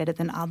are better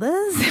than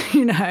others,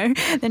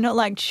 They're not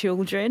like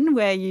children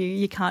where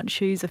you can't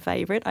choose a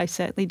favourite. I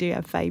certainly do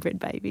have favourite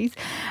babies.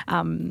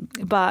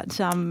 What's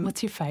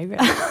your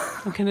favourite?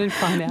 I'm going to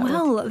find out.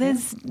 Well,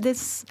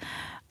 there's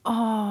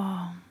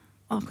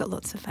I've got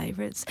lots of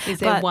favourites. Is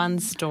there one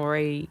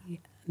story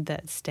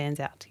that stands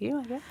out to you,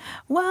 I guess?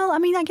 Well, I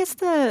mean, I guess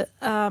there's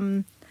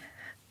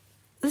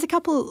a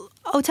couple.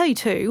 I'll tell you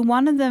two.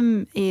 One of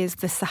them is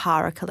the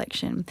Sahara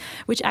collection,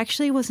 which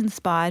actually was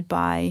inspired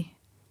by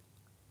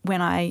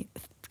when I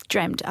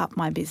dreamt up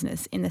my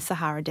business in the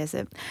Sahara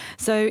Desert.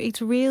 So it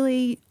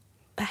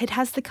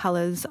has the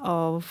colours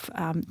of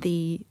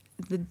the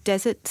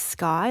desert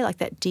sky, like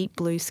that deep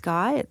blue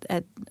sky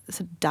at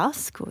sort of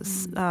dusk or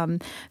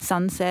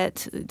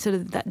sunset, sort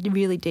of that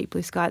really deep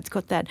blue sky. It's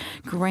got that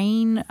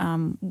green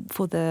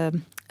for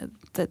the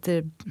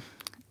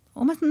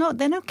almost not,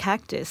 they're not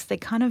cactus, they're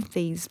kind of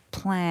these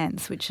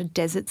plants which are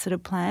desert sort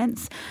of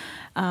plants.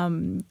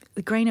 The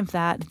green of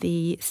that,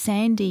 the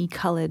sandy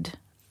coloured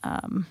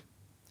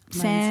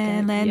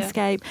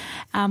landscape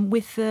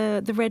with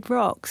the red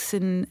rocks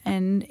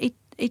and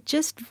it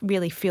just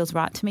really feels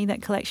right to me,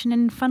 that collection.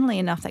 And funnily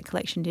enough, that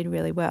collection did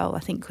really well, I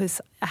think,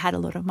 because I had a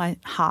lot of my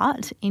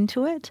heart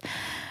into it.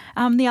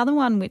 The other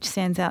one which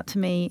stands out to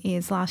me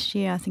is last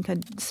year, I think I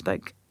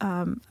spoke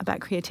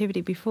about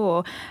creativity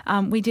before,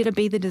 we did a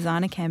Be the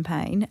Designer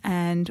campaign,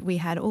 and we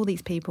had all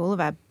these people, all of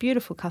our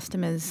beautiful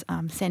customers,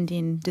 send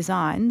in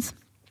designs.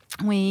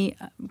 We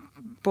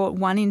brought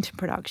one into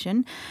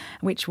production,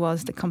 which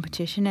was the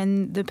competition,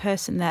 and the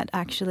person that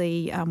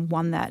actually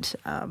won that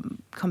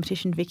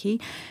competition, Vicky,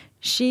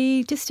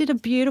 she just did a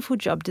beautiful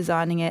job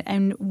designing it,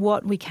 and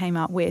what we came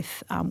up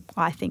with,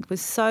 I think, was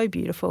so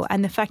beautiful.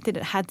 And the fact that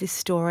it had this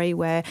story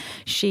where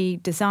she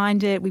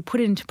designed it, we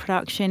put it into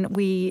production.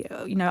 We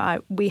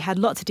had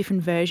lots of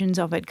different versions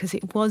of it because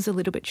it was a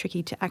little bit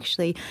tricky to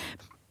actually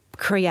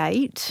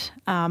create,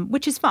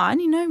 which is fine.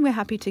 We're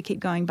happy to keep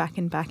going back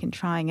and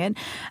trying it.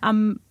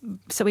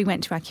 So we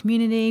went to our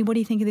community. What do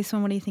you think of this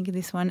one? What do you think of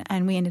this one?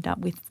 And we ended up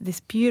with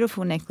this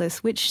beautiful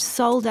necklace, which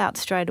sold out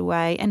straight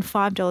away. And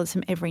 $5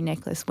 from every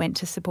necklace went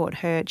to support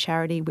her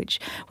charity,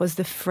 which was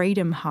the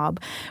Freedom Hub,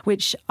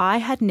 which I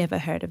had never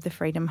heard of the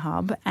Freedom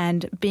Hub.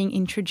 And being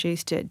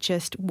introduced to it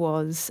just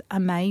was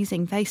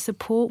amazing. They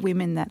support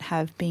women that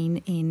have been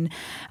in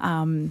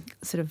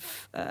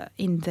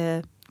in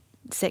the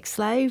sex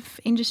slave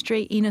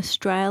industry in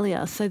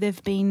Australia. So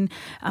they've been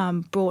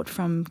brought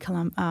from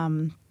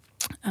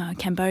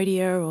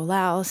Cambodia or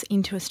Laos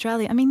into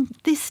Australia. I mean,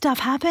 this stuff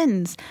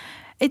happens.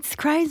 It's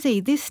crazy.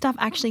 This stuff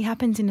actually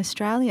happens in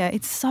Australia.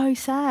 It's so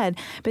sad.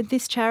 But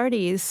this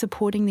charity is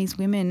supporting these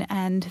women,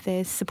 and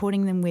they're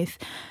supporting them with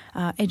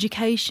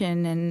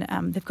education,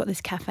 and they've got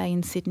this cafe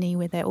in Sydney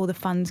where all the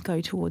funds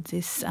go towards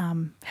this,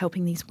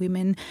 helping these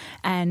women.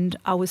 And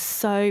I was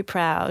so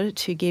proud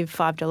to give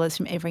 $5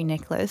 from every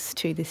necklace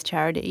to this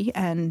charity,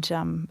 and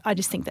I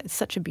just think that's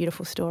such a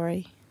beautiful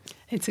story.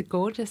 It's a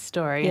gorgeous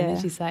story, and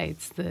as you say,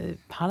 it's the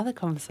part of the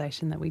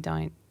conversation that we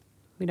don't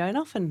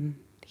often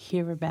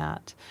hear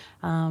about,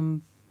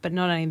 but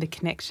not only the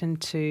connection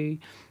to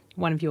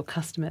one of your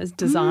customers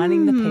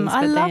designing the piece,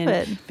 but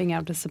then being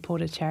able to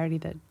support a charity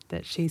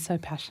that she's so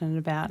passionate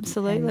about.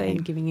 Absolutely.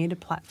 And giving it a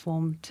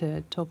platform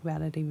to talk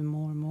about it even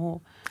more and more.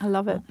 I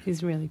love it.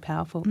 Is really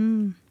powerful.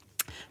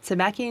 So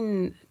back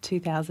in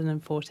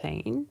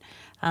 2014,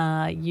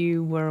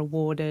 you were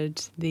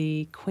awarded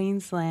the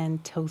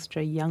Queensland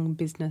Telstra Young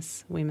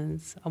Business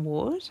Women's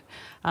Award,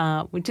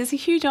 which is a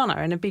huge honour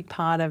and a big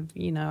part of,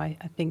 I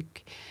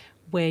think,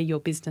 where your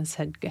business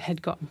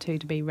had gotten to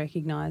be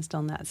recognised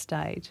on that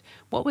stage.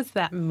 What was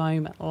that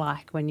moment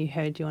like when you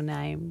heard your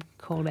name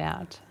called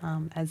out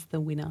as the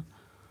winner?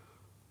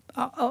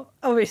 Oh,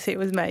 obviously, it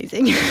was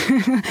amazing.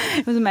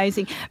 It was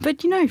amazing.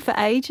 But, for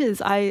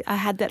ages, I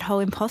had that whole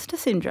imposter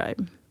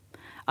syndrome.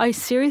 I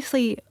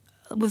seriously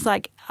was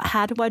like,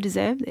 how do I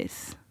deserve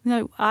this?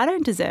 I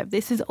don't deserve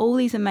this. There's all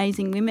these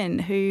amazing women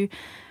who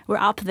were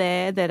up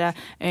there that are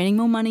earning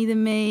more money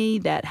than me,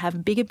 that have a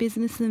bigger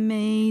business than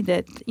me,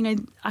 that,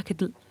 I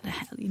could,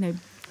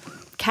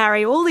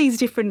 carry all these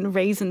different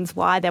reasons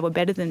why they were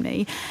better than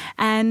me.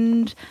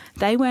 And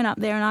they went up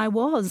there and I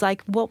was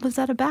like, what was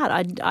that about?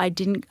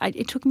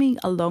 It took me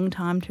a long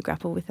time to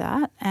grapple with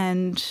that.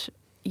 And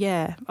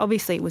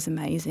obviously it was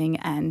amazing,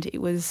 and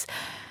it was,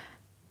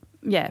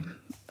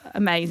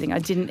 amazing. I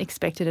didn't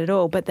expect it at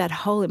all. But that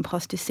whole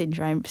imposter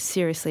syndrome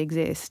seriously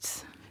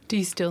exists. Do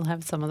you still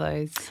have some of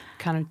those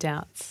kind of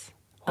doubts?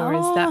 Or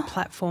has that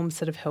platform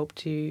sort of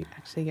helped you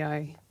actually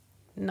go,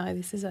 no,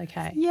 this is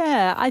okay?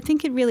 Yeah, I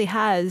think it really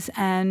has.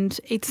 And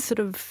it's sort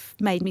of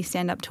made me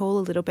stand up tall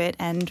a little bit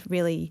and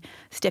really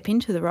step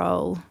into the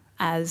role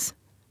as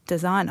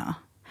designer.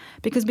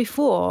 Because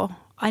before,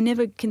 I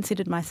never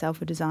considered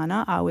myself a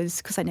designer.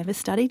 Because I never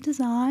studied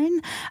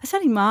design. I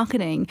studied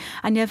marketing.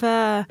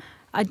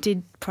 I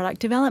did product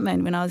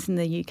development when I was in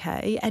the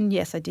UK, and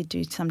yes, I did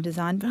do some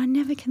design, but I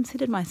never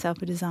considered myself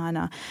a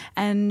designer.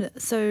 And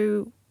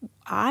so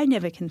I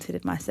never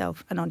considered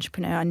myself an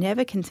entrepreneur. I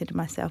never considered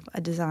myself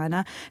a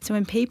designer. So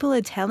when people are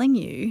telling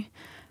you,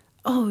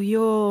 oh,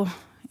 you're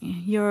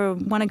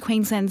one of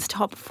Queensland's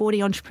top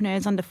 40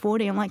 entrepreneurs under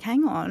 40, I'm like,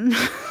 hang on,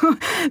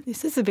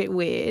 this is a bit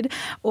weird.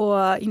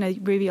 Or,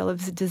 Ruby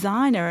Olive's a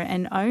designer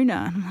and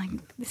owner. I'm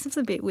like, this is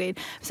a bit weird.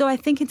 So I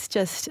think it's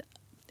just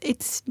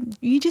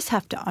you just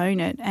have to own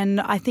it.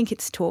 And I think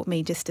it's taught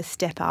me just to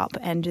step up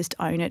and just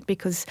own it,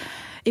 because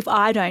if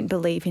I don't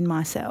believe in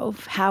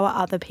myself, how are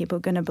other people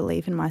going to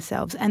believe in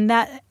myself? And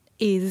other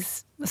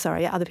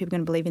people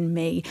going to believe in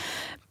me?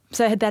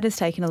 So that has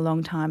taken a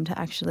long time to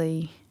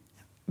actually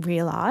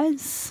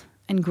realise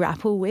and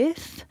grapple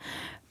with.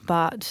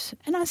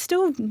 And I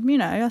still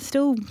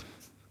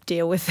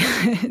deal with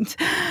it.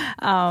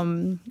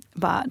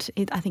 But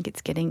I think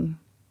it's getting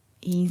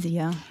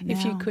easier now.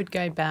 If you could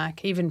go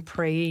back, even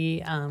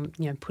pre,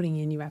 putting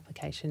in your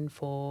application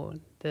for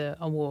the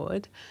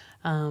award,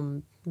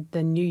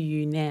 the new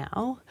you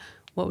now,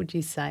 what would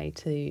you say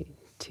to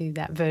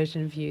that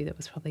version of you that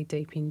was probably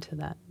deep into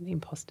that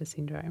imposter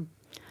syndrome?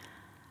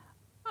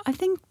 I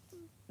think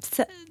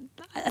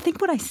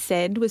what I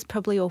said was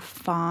probably all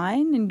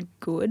fine and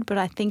good, but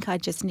I think I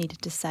just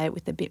needed to say it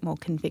with a bit more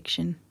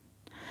conviction.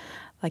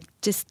 Like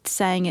just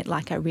saying it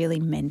like I really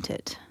meant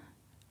it,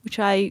 which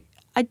I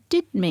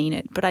did mean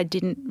it, but I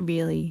didn't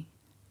really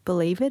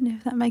believe it,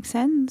 if that makes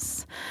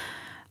sense.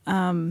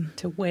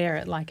 To wear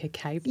it like a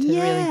cape, to really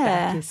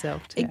back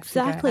yourself. To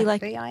exactly. Go,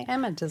 I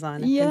am a designer,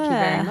 thank you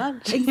very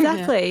much.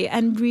 Exactly,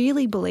 and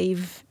really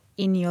believe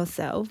in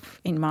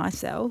yourself, in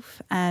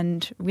myself,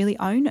 and really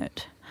own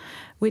it,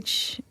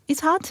 which is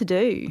hard to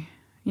do.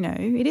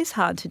 It is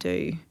hard to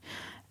do.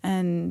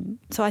 And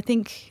so I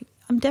think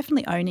I'm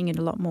definitely owning it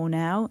a lot more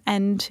now,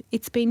 and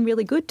it's been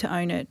really good to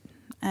own it.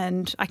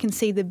 And I can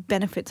see the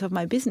benefits of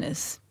my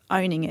business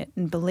owning it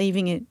and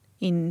believing it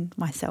in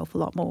myself a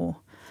lot more.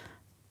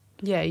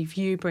 Yeah, if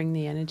you bring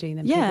the energy,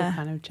 then people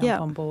kind of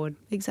jump on board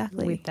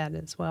with that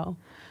as well.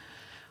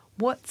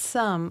 What's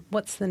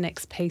the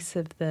next piece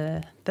of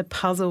the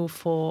puzzle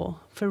for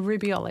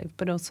Ruby Olive,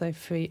 but also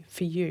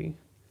for you,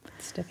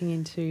 stepping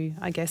into,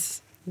 I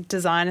guess,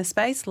 designer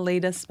space,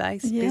 leader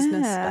space,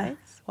 business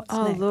space? What's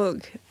next?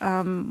 Look,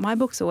 my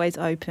book's always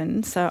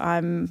open, so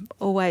I'm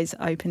always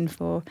open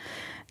for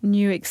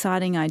new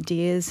exciting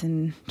ideas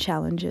and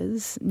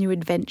challenges, new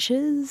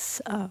adventures.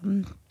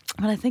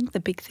 But I think the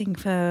big thing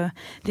for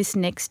this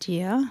next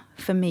year,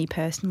 for me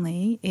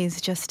personally, is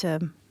just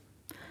to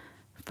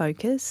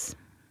focus,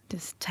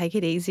 just take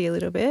it easy a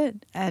little bit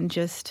and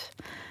just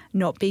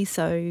not be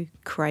so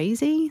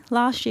crazy.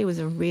 Last year was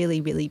a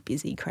really, really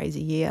busy,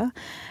 crazy year.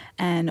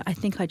 And I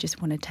think I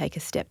just want to take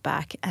a step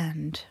back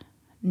and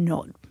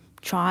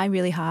try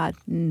really hard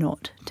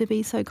not to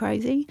be so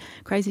crazy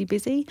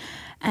busy.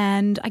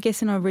 And I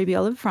guess in our Ruby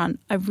Olive front,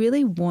 I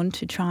really want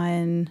to try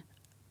and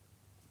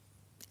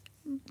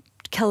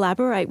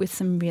collaborate with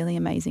some really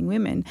amazing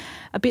women,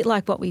 a bit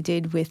like what we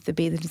did with the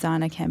Be the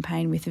Designer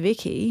campaign with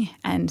Vicky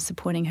and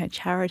supporting her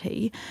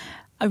charity.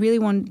 I really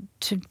want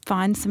to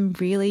find some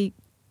really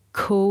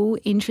cool,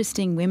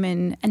 interesting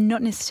women and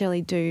not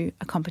necessarily do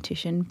a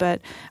competition, but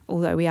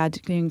although we are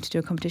going to do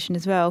a competition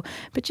as well,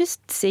 but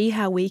just see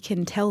how we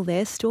can tell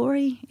their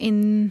story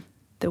in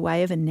the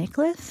way of a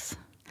necklace,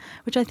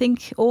 which I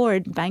think, or a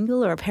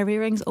bangle or a pair of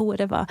earrings or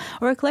whatever,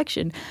 or a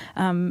collection.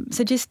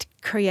 So just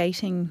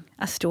creating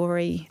a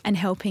story and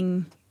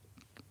helping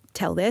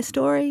tell their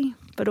story,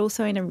 but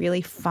also in a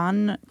really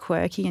fun,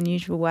 quirky,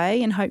 unusual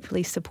way, and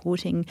hopefully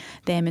supporting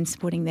them and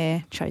supporting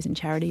their chosen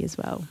charity as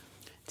well.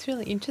 It's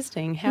really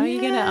interesting. How are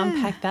you going to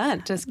unpack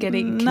that? Just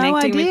connecting with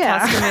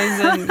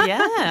customers and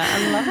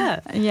I love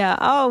it. Yeah.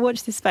 Oh,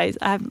 watch this space.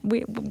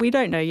 We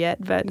don't know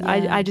yet, but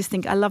I just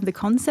think I love the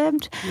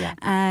concept,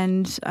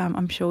 and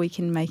I'm sure we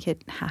can make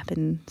it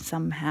happen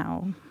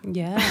somehow.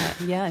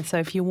 Yeah. So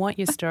if you want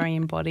your story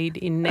embodied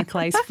in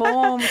necklace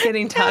form, get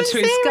in touch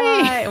with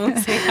Sky and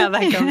we'll see how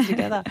that comes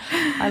together.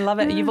 I love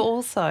it. You've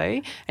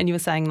also, and you were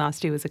saying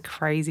last year was a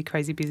crazy,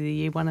 crazy busy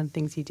year. One of the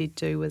things you did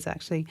do was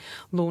actually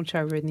launch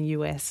over in the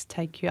US,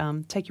 take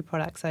your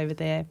products over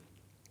there.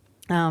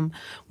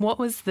 What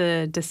was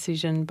the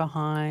decision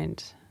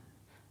behind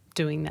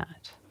doing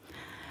that?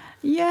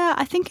 Yeah,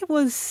 I think it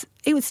was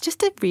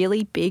just a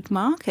really big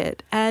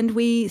market, and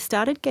we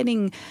started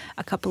getting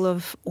a couple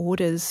of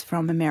orders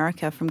from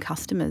America from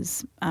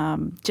customers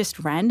just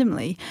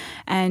randomly,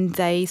 and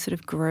they sort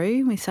of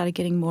grew. We started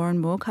getting more and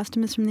more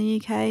customers from the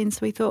UK, and so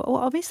we thought,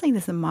 obviously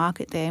there's a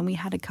market there, and we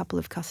had a couple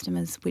of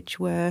customers which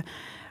were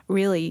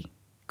really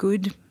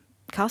good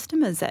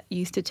customers that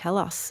used to tell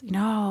us,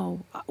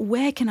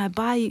 where can I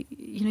buy,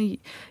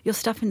 your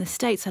stuff in the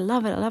States? I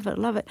love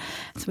it.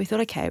 So we thought,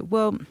 okay,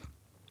 well,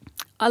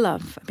 I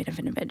love a bit of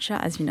an adventure,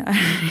 as you know,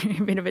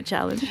 a bit of a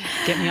challenge.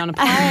 Get me on a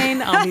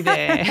plane, I'll be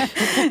there.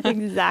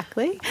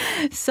 Exactly.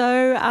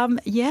 So,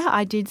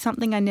 I did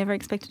something I never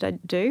expected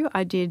I'd do.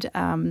 I did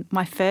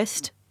my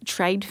first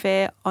trade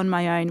fair on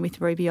my own with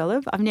Ruby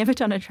Olive. I've never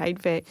done a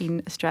trade fair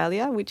in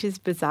Australia, which is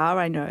bizarre,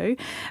 I know,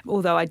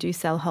 although I do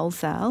sell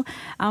wholesale.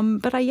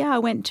 But I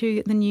went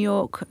to the New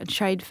York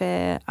Trade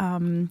Fair,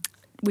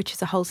 which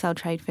is a wholesale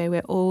trade fair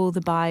where all the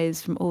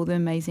buyers from all the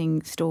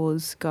amazing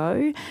stores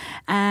go.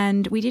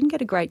 And we didn't get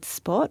a great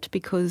spot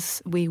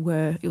because it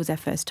was our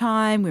first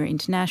time, we were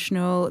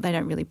international. They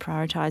don't really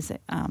prioritise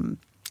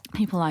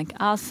people like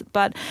us.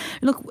 But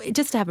look,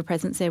 just to have a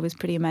presence there was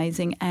pretty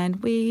amazing,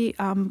 and we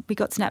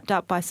got snapped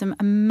up by some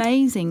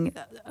amazing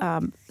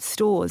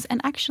stores.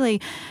 And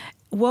actually,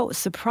 what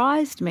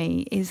surprised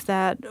me is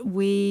that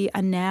we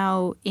are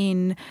now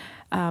in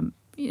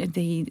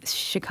the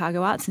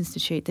Chicago Arts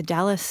Institute, the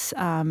Dallas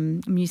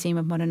Museum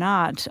of Modern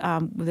Art,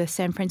 the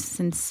San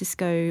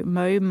Francisco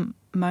MoMA,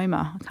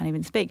 I can't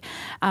even speak,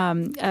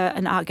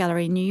 an art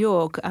gallery in New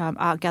York,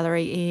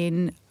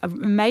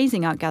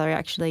 amazing art gallery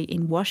actually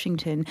in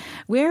Washington.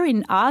 We're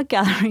in art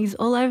galleries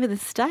all over the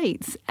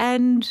States,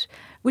 and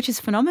which is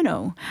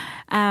phenomenal.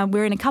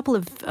 We're in a couple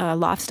of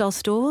lifestyle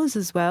stores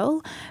as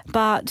well,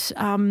 but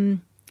I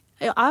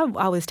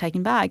was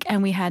taken back,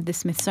 and we had the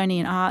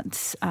Smithsonian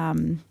Arts,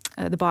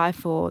 the buy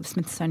for the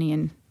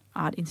Smithsonian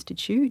Art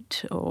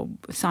Institute or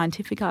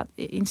Scientific Art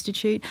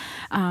Institute,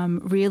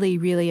 really,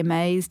 really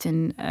amazed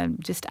and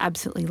just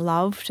absolutely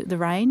loved the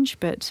range,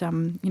 but,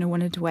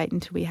 wanted to wait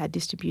until we had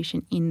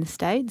distribution in the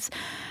States.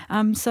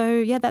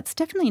 That's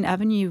definitely an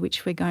avenue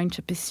which we're going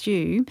to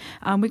pursue.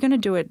 We're going to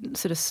do it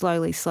sort of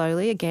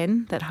slowly,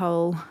 again, that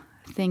whole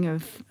thing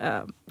of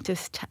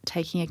just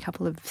taking a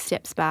couple of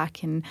steps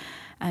back and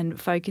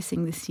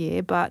focusing this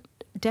year, but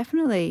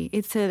definitely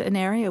it's an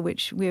area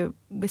which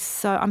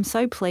I'm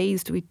so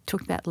pleased we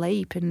took that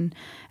leap and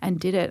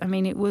did it. I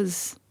mean, it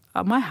was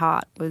my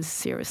heart was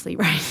seriously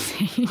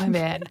racing. I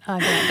bet.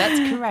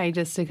 That's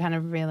courageous to kind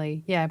of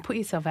really, put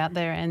yourself out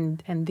there,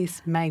 and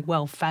this may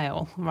well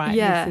fail, right?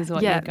 Yeah, this is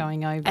what you're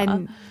going over.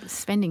 And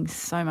spending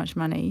so much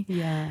money,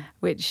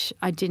 which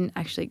I didn't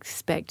actually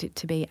expect it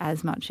to be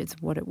as much as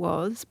what it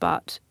was,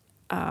 but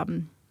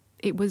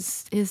it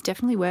was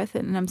definitely worth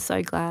it, and I'm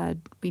so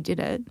glad we did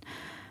it.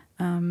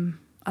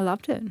 I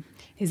loved it.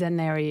 Is that an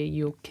area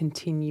you'll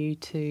continue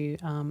to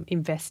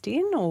invest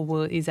in,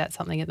 or is that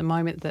something at the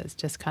moment that's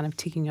just kind of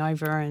ticking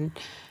over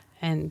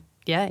and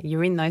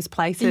you're in those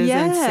places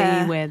and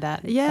see where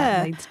that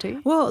leads to?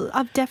 Well,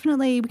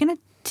 we're going to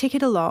tick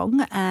it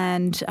along,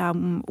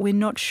 and we're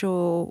not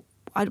sure.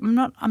 I'm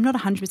not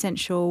 100%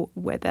 sure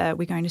whether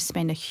we're going to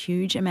spend a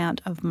huge amount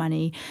of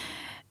money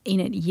in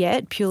it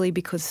yet, purely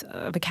because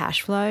of a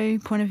cash flow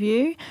point of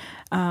view.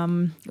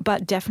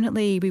 But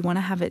definitely we want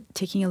to have it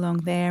ticking along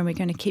there, and we're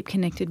going to keep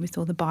connected with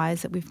all the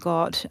buyers that we've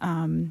got.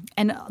 And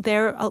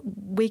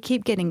we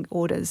keep getting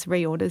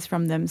reorders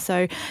from them.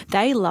 So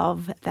they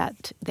love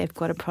that they've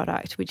got a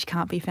product which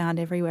can't be found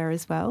everywhere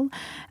as well.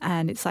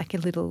 And it's like a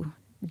little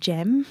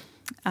gem.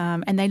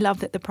 And they love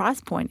that the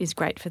price point is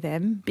great for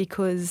them,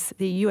 because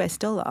the US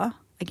dollar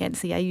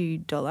against the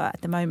AU dollar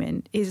at the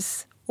moment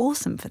is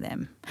awesome for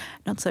them.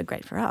 Not so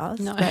great for us,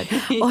 but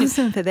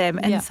awesome for them.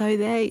 And so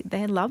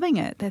they're loving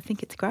it. They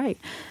think it's great.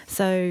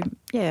 So,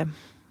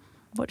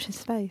 watch this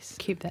space.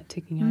 Keep that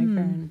ticking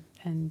over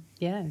and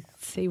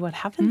see what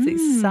happens.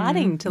 It's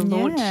exciting to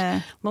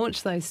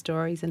launch those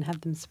stories and have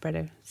them spread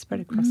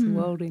across the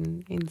world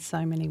in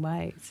so many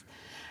ways.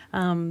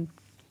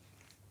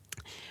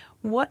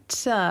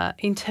 What,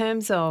 in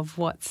terms of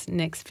what's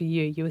next for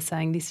you, you were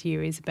saying this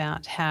year is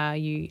about how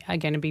you are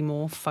going to be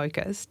more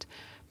focused.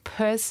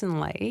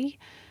 Personally,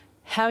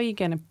 how are you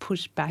going to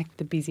push back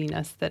the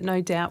busyness that no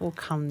doubt will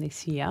come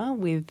this year,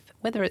 with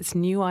whether it's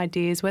new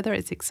ideas, whether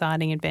it's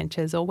exciting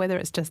adventures, or whether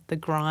it's just the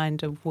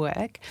grind of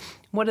work?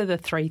 What are the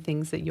three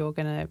things that you're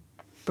going to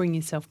bring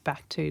yourself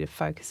back to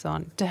focus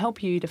on, to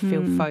help you to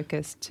feel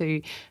focused,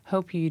 to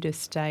help you to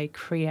stay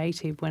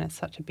creative when it's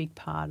such a big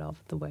part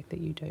of the work that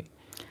you do?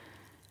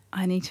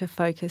 I need to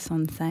focus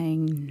on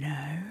saying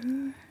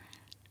no.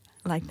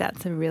 Like,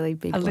 that's a really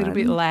big one. A little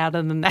bit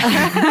louder than that.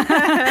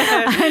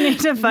 I need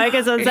to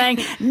focus on saying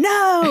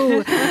no.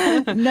 What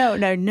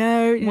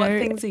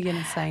things are you going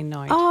to say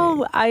no to?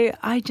 Oh,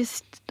 I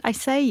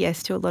say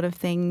yes to a lot of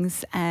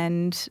things,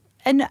 and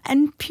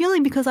purely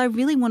because I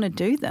really want to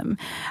do them.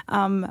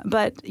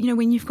 But,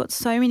 when you've got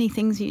so many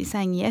things you're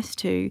saying yes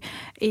to,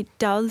 it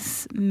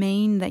does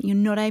mean that you're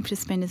not able to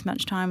spend as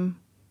much time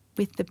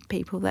with the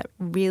people that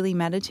really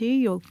matter to you,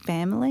 your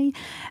family,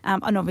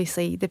 and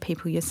obviously the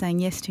people you're saying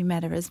yes to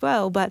matter as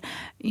well. But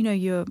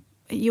you're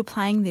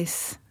playing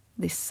this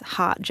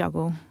heart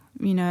juggle.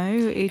 And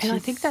I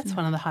think that's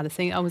one of the hardest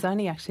things. I was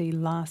only actually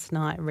last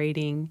night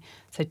reading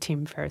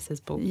Tim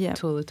Ferriss's book,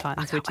 Tool of the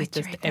Titans, which is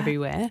just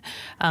everywhere.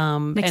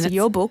 Next to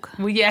your book.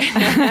 Well, yeah.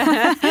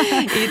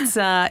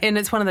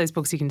 It's one of those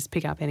books you can just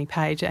pick up any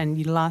page.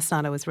 And last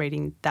night I was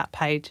reading that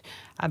page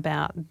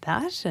about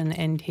that,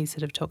 and he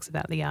sort of talks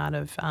about the art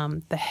of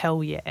the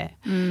hell yeah.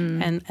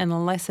 And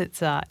unless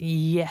it's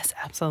yes,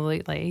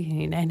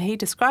 absolutely. And he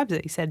describes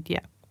it. He said,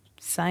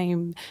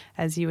 same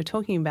as you were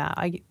talking about.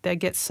 I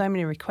get so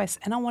many requests,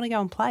 and I want to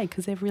go and play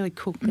because they're really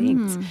cool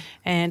things.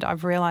 And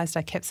I've realised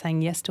I kept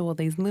saying yes to all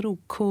these little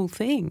cool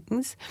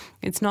things.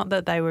 It's not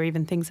that they were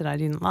even things that I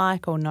didn't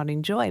like or not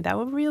enjoy. They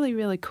were really,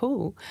 really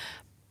cool,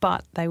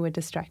 but they were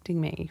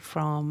distracting me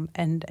from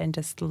and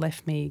just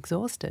left me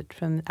exhausted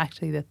from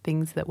actually the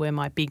things that were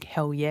my big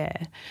hell yeah.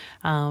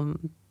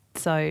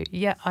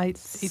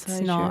 It's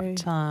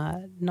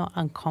not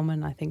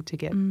uncommon, I think, to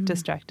get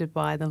distracted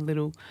by the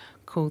little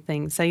cool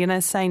things. So you're going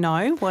to say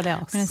no. What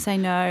else? I'm going to say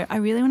no. I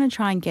really want to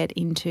try and get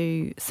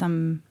into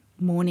some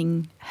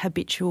morning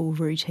habitual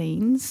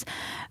routines.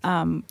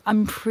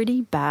 I'm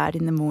pretty bad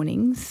in the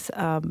mornings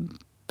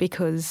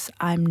because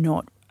I'm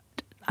not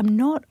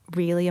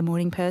really a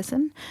morning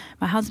person.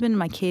 My husband and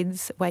my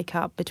kids wake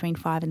up between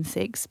 5 and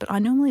 6, but I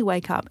normally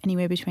wake up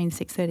anywhere between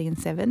 6:30 and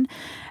 7.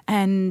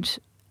 And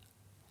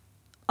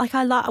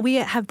we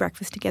have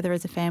breakfast together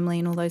as a family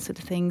and all those sort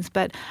of things,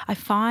 but I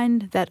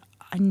find that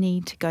I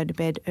need to go to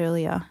bed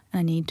earlier and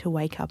I need to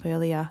wake up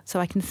earlier so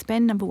I can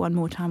spend, number one,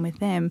 more time with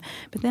them,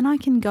 but then I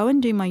can go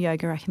and do my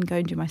yoga, I can go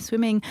and do my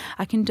swimming,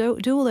 I can do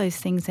all those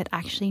things that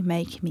actually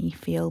make me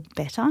feel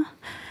better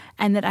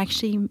and that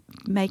actually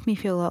make me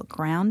feel a lot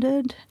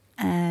grounded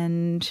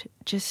and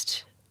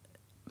just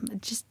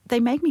they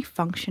make me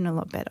function a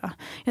lot better.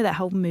 That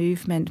whole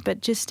movement,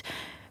 but just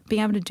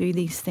being able to do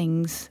these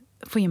things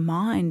for your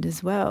mind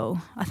as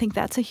well. I think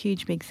that's a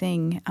huge big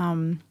thing.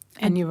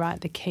 And you're right,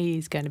 the key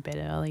is going to bed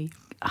early.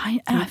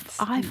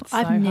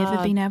 I've never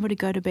been able to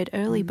go to bed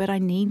early, but I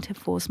need to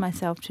force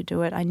myself to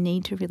do it. I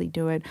need to really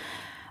do it.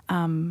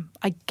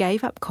 I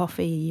gave up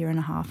coffee a year and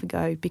a half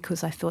ago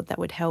because I thought that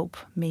would help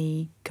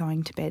me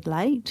going to bed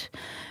late,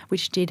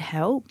 which did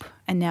help.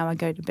 And now I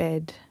go to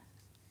bed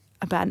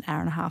about an hour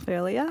and a half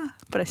earlier,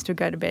 but I still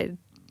go to bed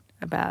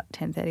about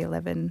 10:30,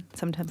 11,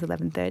 sometimes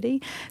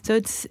 11:30. So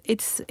it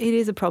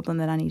is a problem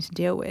that I need to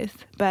deal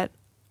with. But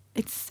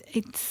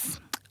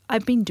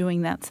I've been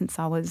doing that since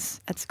I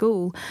was at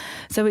school.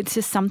 So it's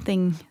just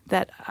something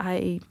that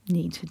I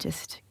need to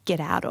just get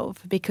out of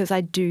because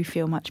I do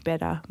feel much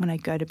better when I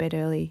go to bed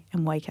early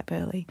and wake up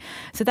early.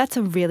 So that's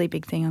a really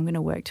big thing I'm going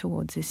to work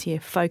towards this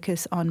year,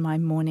 focus on my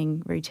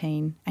morning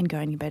routine and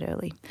going to bed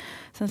early.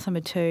 So that's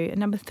number 2. And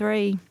number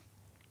 3,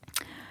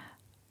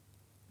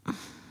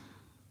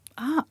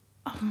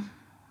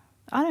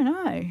 I don't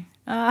know.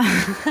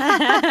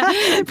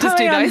 Just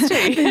do those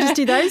two. Just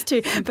do those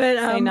two. But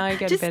say no,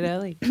 go to bed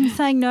early.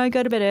 Saying no,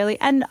 go to bed early.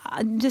 And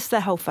just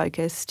the whole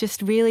focus,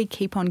 just really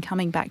keep on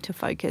coming back to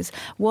focus.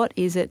 What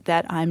is it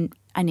that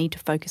I need to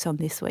focus on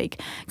this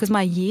week? Because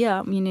my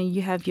year,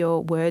 you have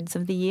your words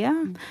of the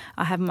year.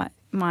 I have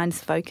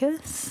mine's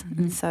focus.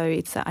 Mm-hmm. And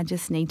so I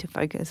just need to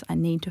focus. I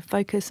need to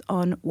focus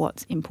on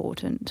what's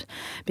important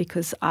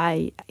because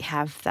I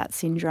have that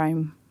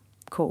syndrome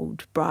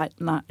called bright,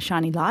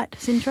 shiny light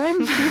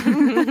syndrome.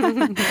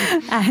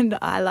 And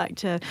I like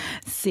to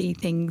see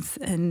things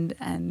and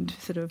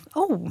sort of,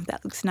 that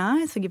looks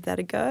nice, I'll give that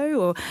a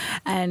go.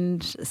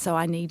 And so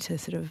I need to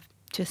sort of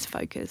just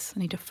focus. I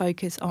need to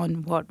focus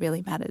on what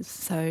really matters.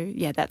 So,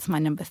 yeah, that's my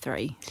number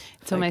 3.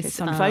 It's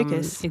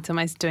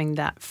almost doing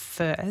that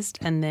first,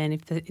 and then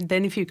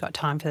if you've got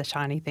time for the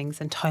shiny things,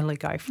 then totally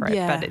go for it.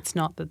 Yeah. But it's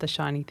not that the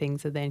shiny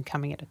things are then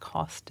coming at a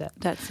cost at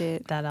that's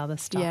it. that other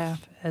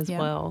stuff as Yeah.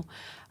 well.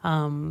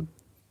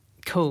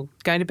 Cool.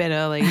 Going to bed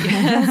early,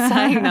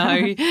 saying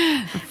no,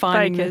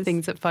 finding the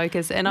things that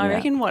focus. And I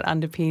reckon what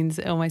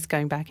underpins, almost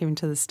going back even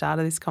to the start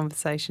of this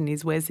conversation,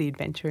 is where's the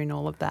adventure in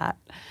all of that?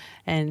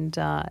 And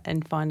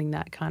finding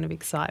that kind of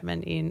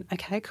excitement in,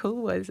 okay,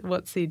 cool,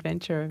 what's the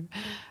adventure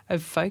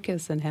of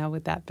focus and how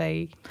would that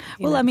be?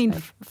 Well,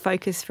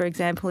 focus, for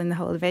example, in the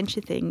whole adventure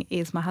thing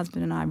is my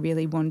husband and I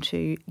really want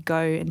to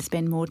go and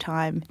spend more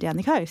time down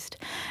the coast.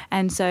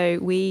 And so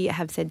we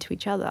have said to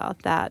each other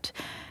that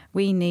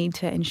we need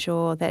to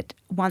ensure that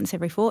once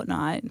every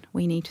fortnight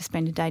we need to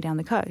spend a day down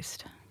the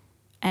coast.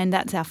 And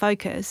that's our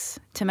focus,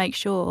 to make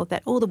sure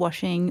that all the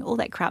washing, all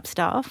that crap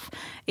stuff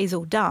is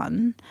all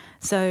done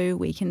so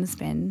we can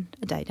spend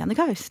a day down the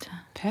coast.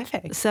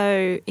 Perfect.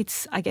 So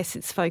I guess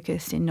it's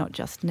focused in not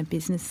just in a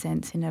business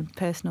sense, in a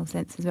personal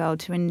sense as well,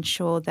 to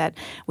ensure that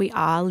we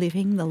are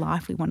living the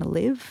life we want to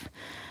live.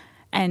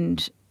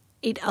 And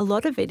a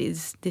lot of it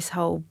is this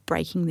whole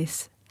breaking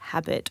this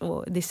habit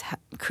or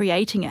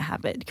creating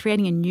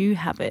a new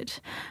habit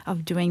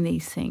of doing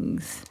these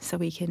things so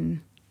we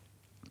can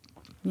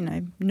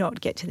not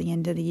get to the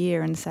end of the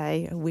year and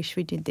say, I wish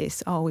we did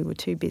this. Oh, we were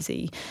too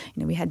busy.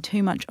 We had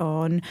too much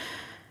on.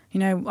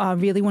 I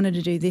really wanted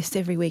to do this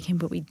every weekend,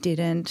 but we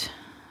didn't.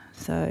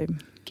 So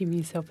give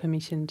yourself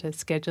permission to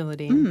schedule it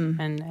in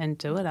and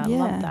do it. I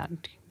love that.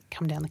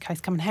 Come down the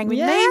coast, come and hang with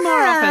me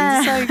more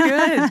often. So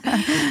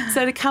good.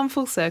 So to come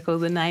full circle,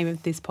 the name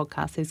of this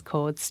podcast is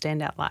called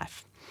Standout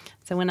Life.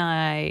 So when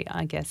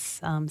I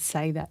guess,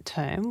 say that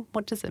term,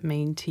 what does it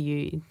mean to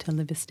you to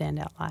live a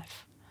standout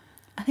life?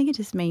 I think it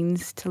just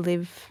means to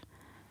live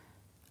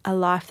a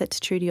life that's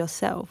true to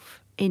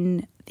yourself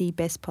in the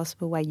best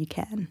possible way you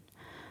can.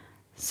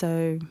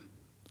 So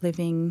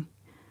living,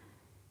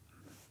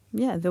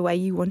 the way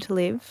you want to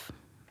live,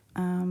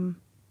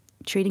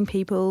 treating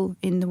people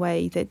in the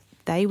way that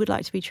they would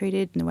like to be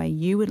treated, in the way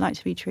you would like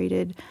to be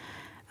treated,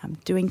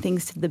 doing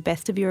things to the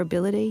best of your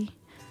ability.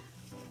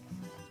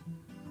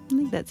 I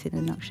think that's it in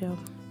a nutshell.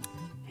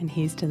 And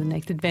here's to the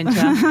next adventure.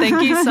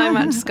 Thank you so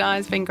much, Skye.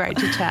 It's been great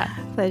to chat.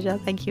 Pleasure.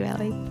 Thank you,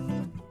 Ali.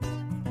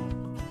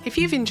 If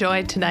you've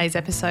enjoyed today's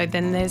episode,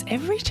 then there's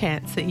every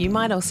chance that you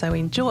might also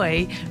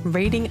enjoy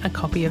reading a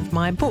copy of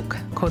my book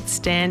called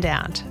Stand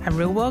Out, a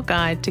real-world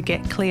guide to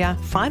get clear,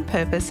 find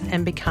purpose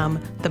and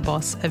become the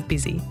boss of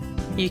busy.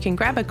 You can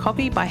grab a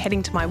copy by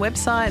heading to my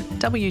website,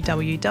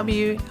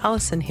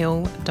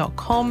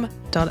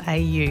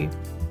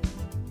 www.alisonhill.com.au.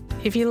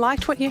 If you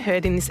liked what you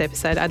heard in this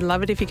episode, I'd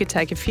love it if you could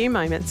take a few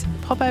moments,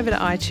 pop over to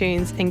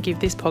iTunes and give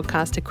this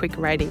podcast a quick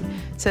rating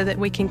so that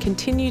we can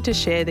continue to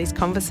share these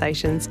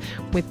conversations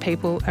with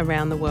people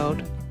around the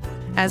world.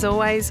 As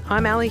always,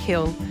 I'm Ali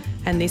Hill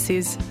and this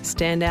is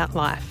Stand Out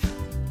Life.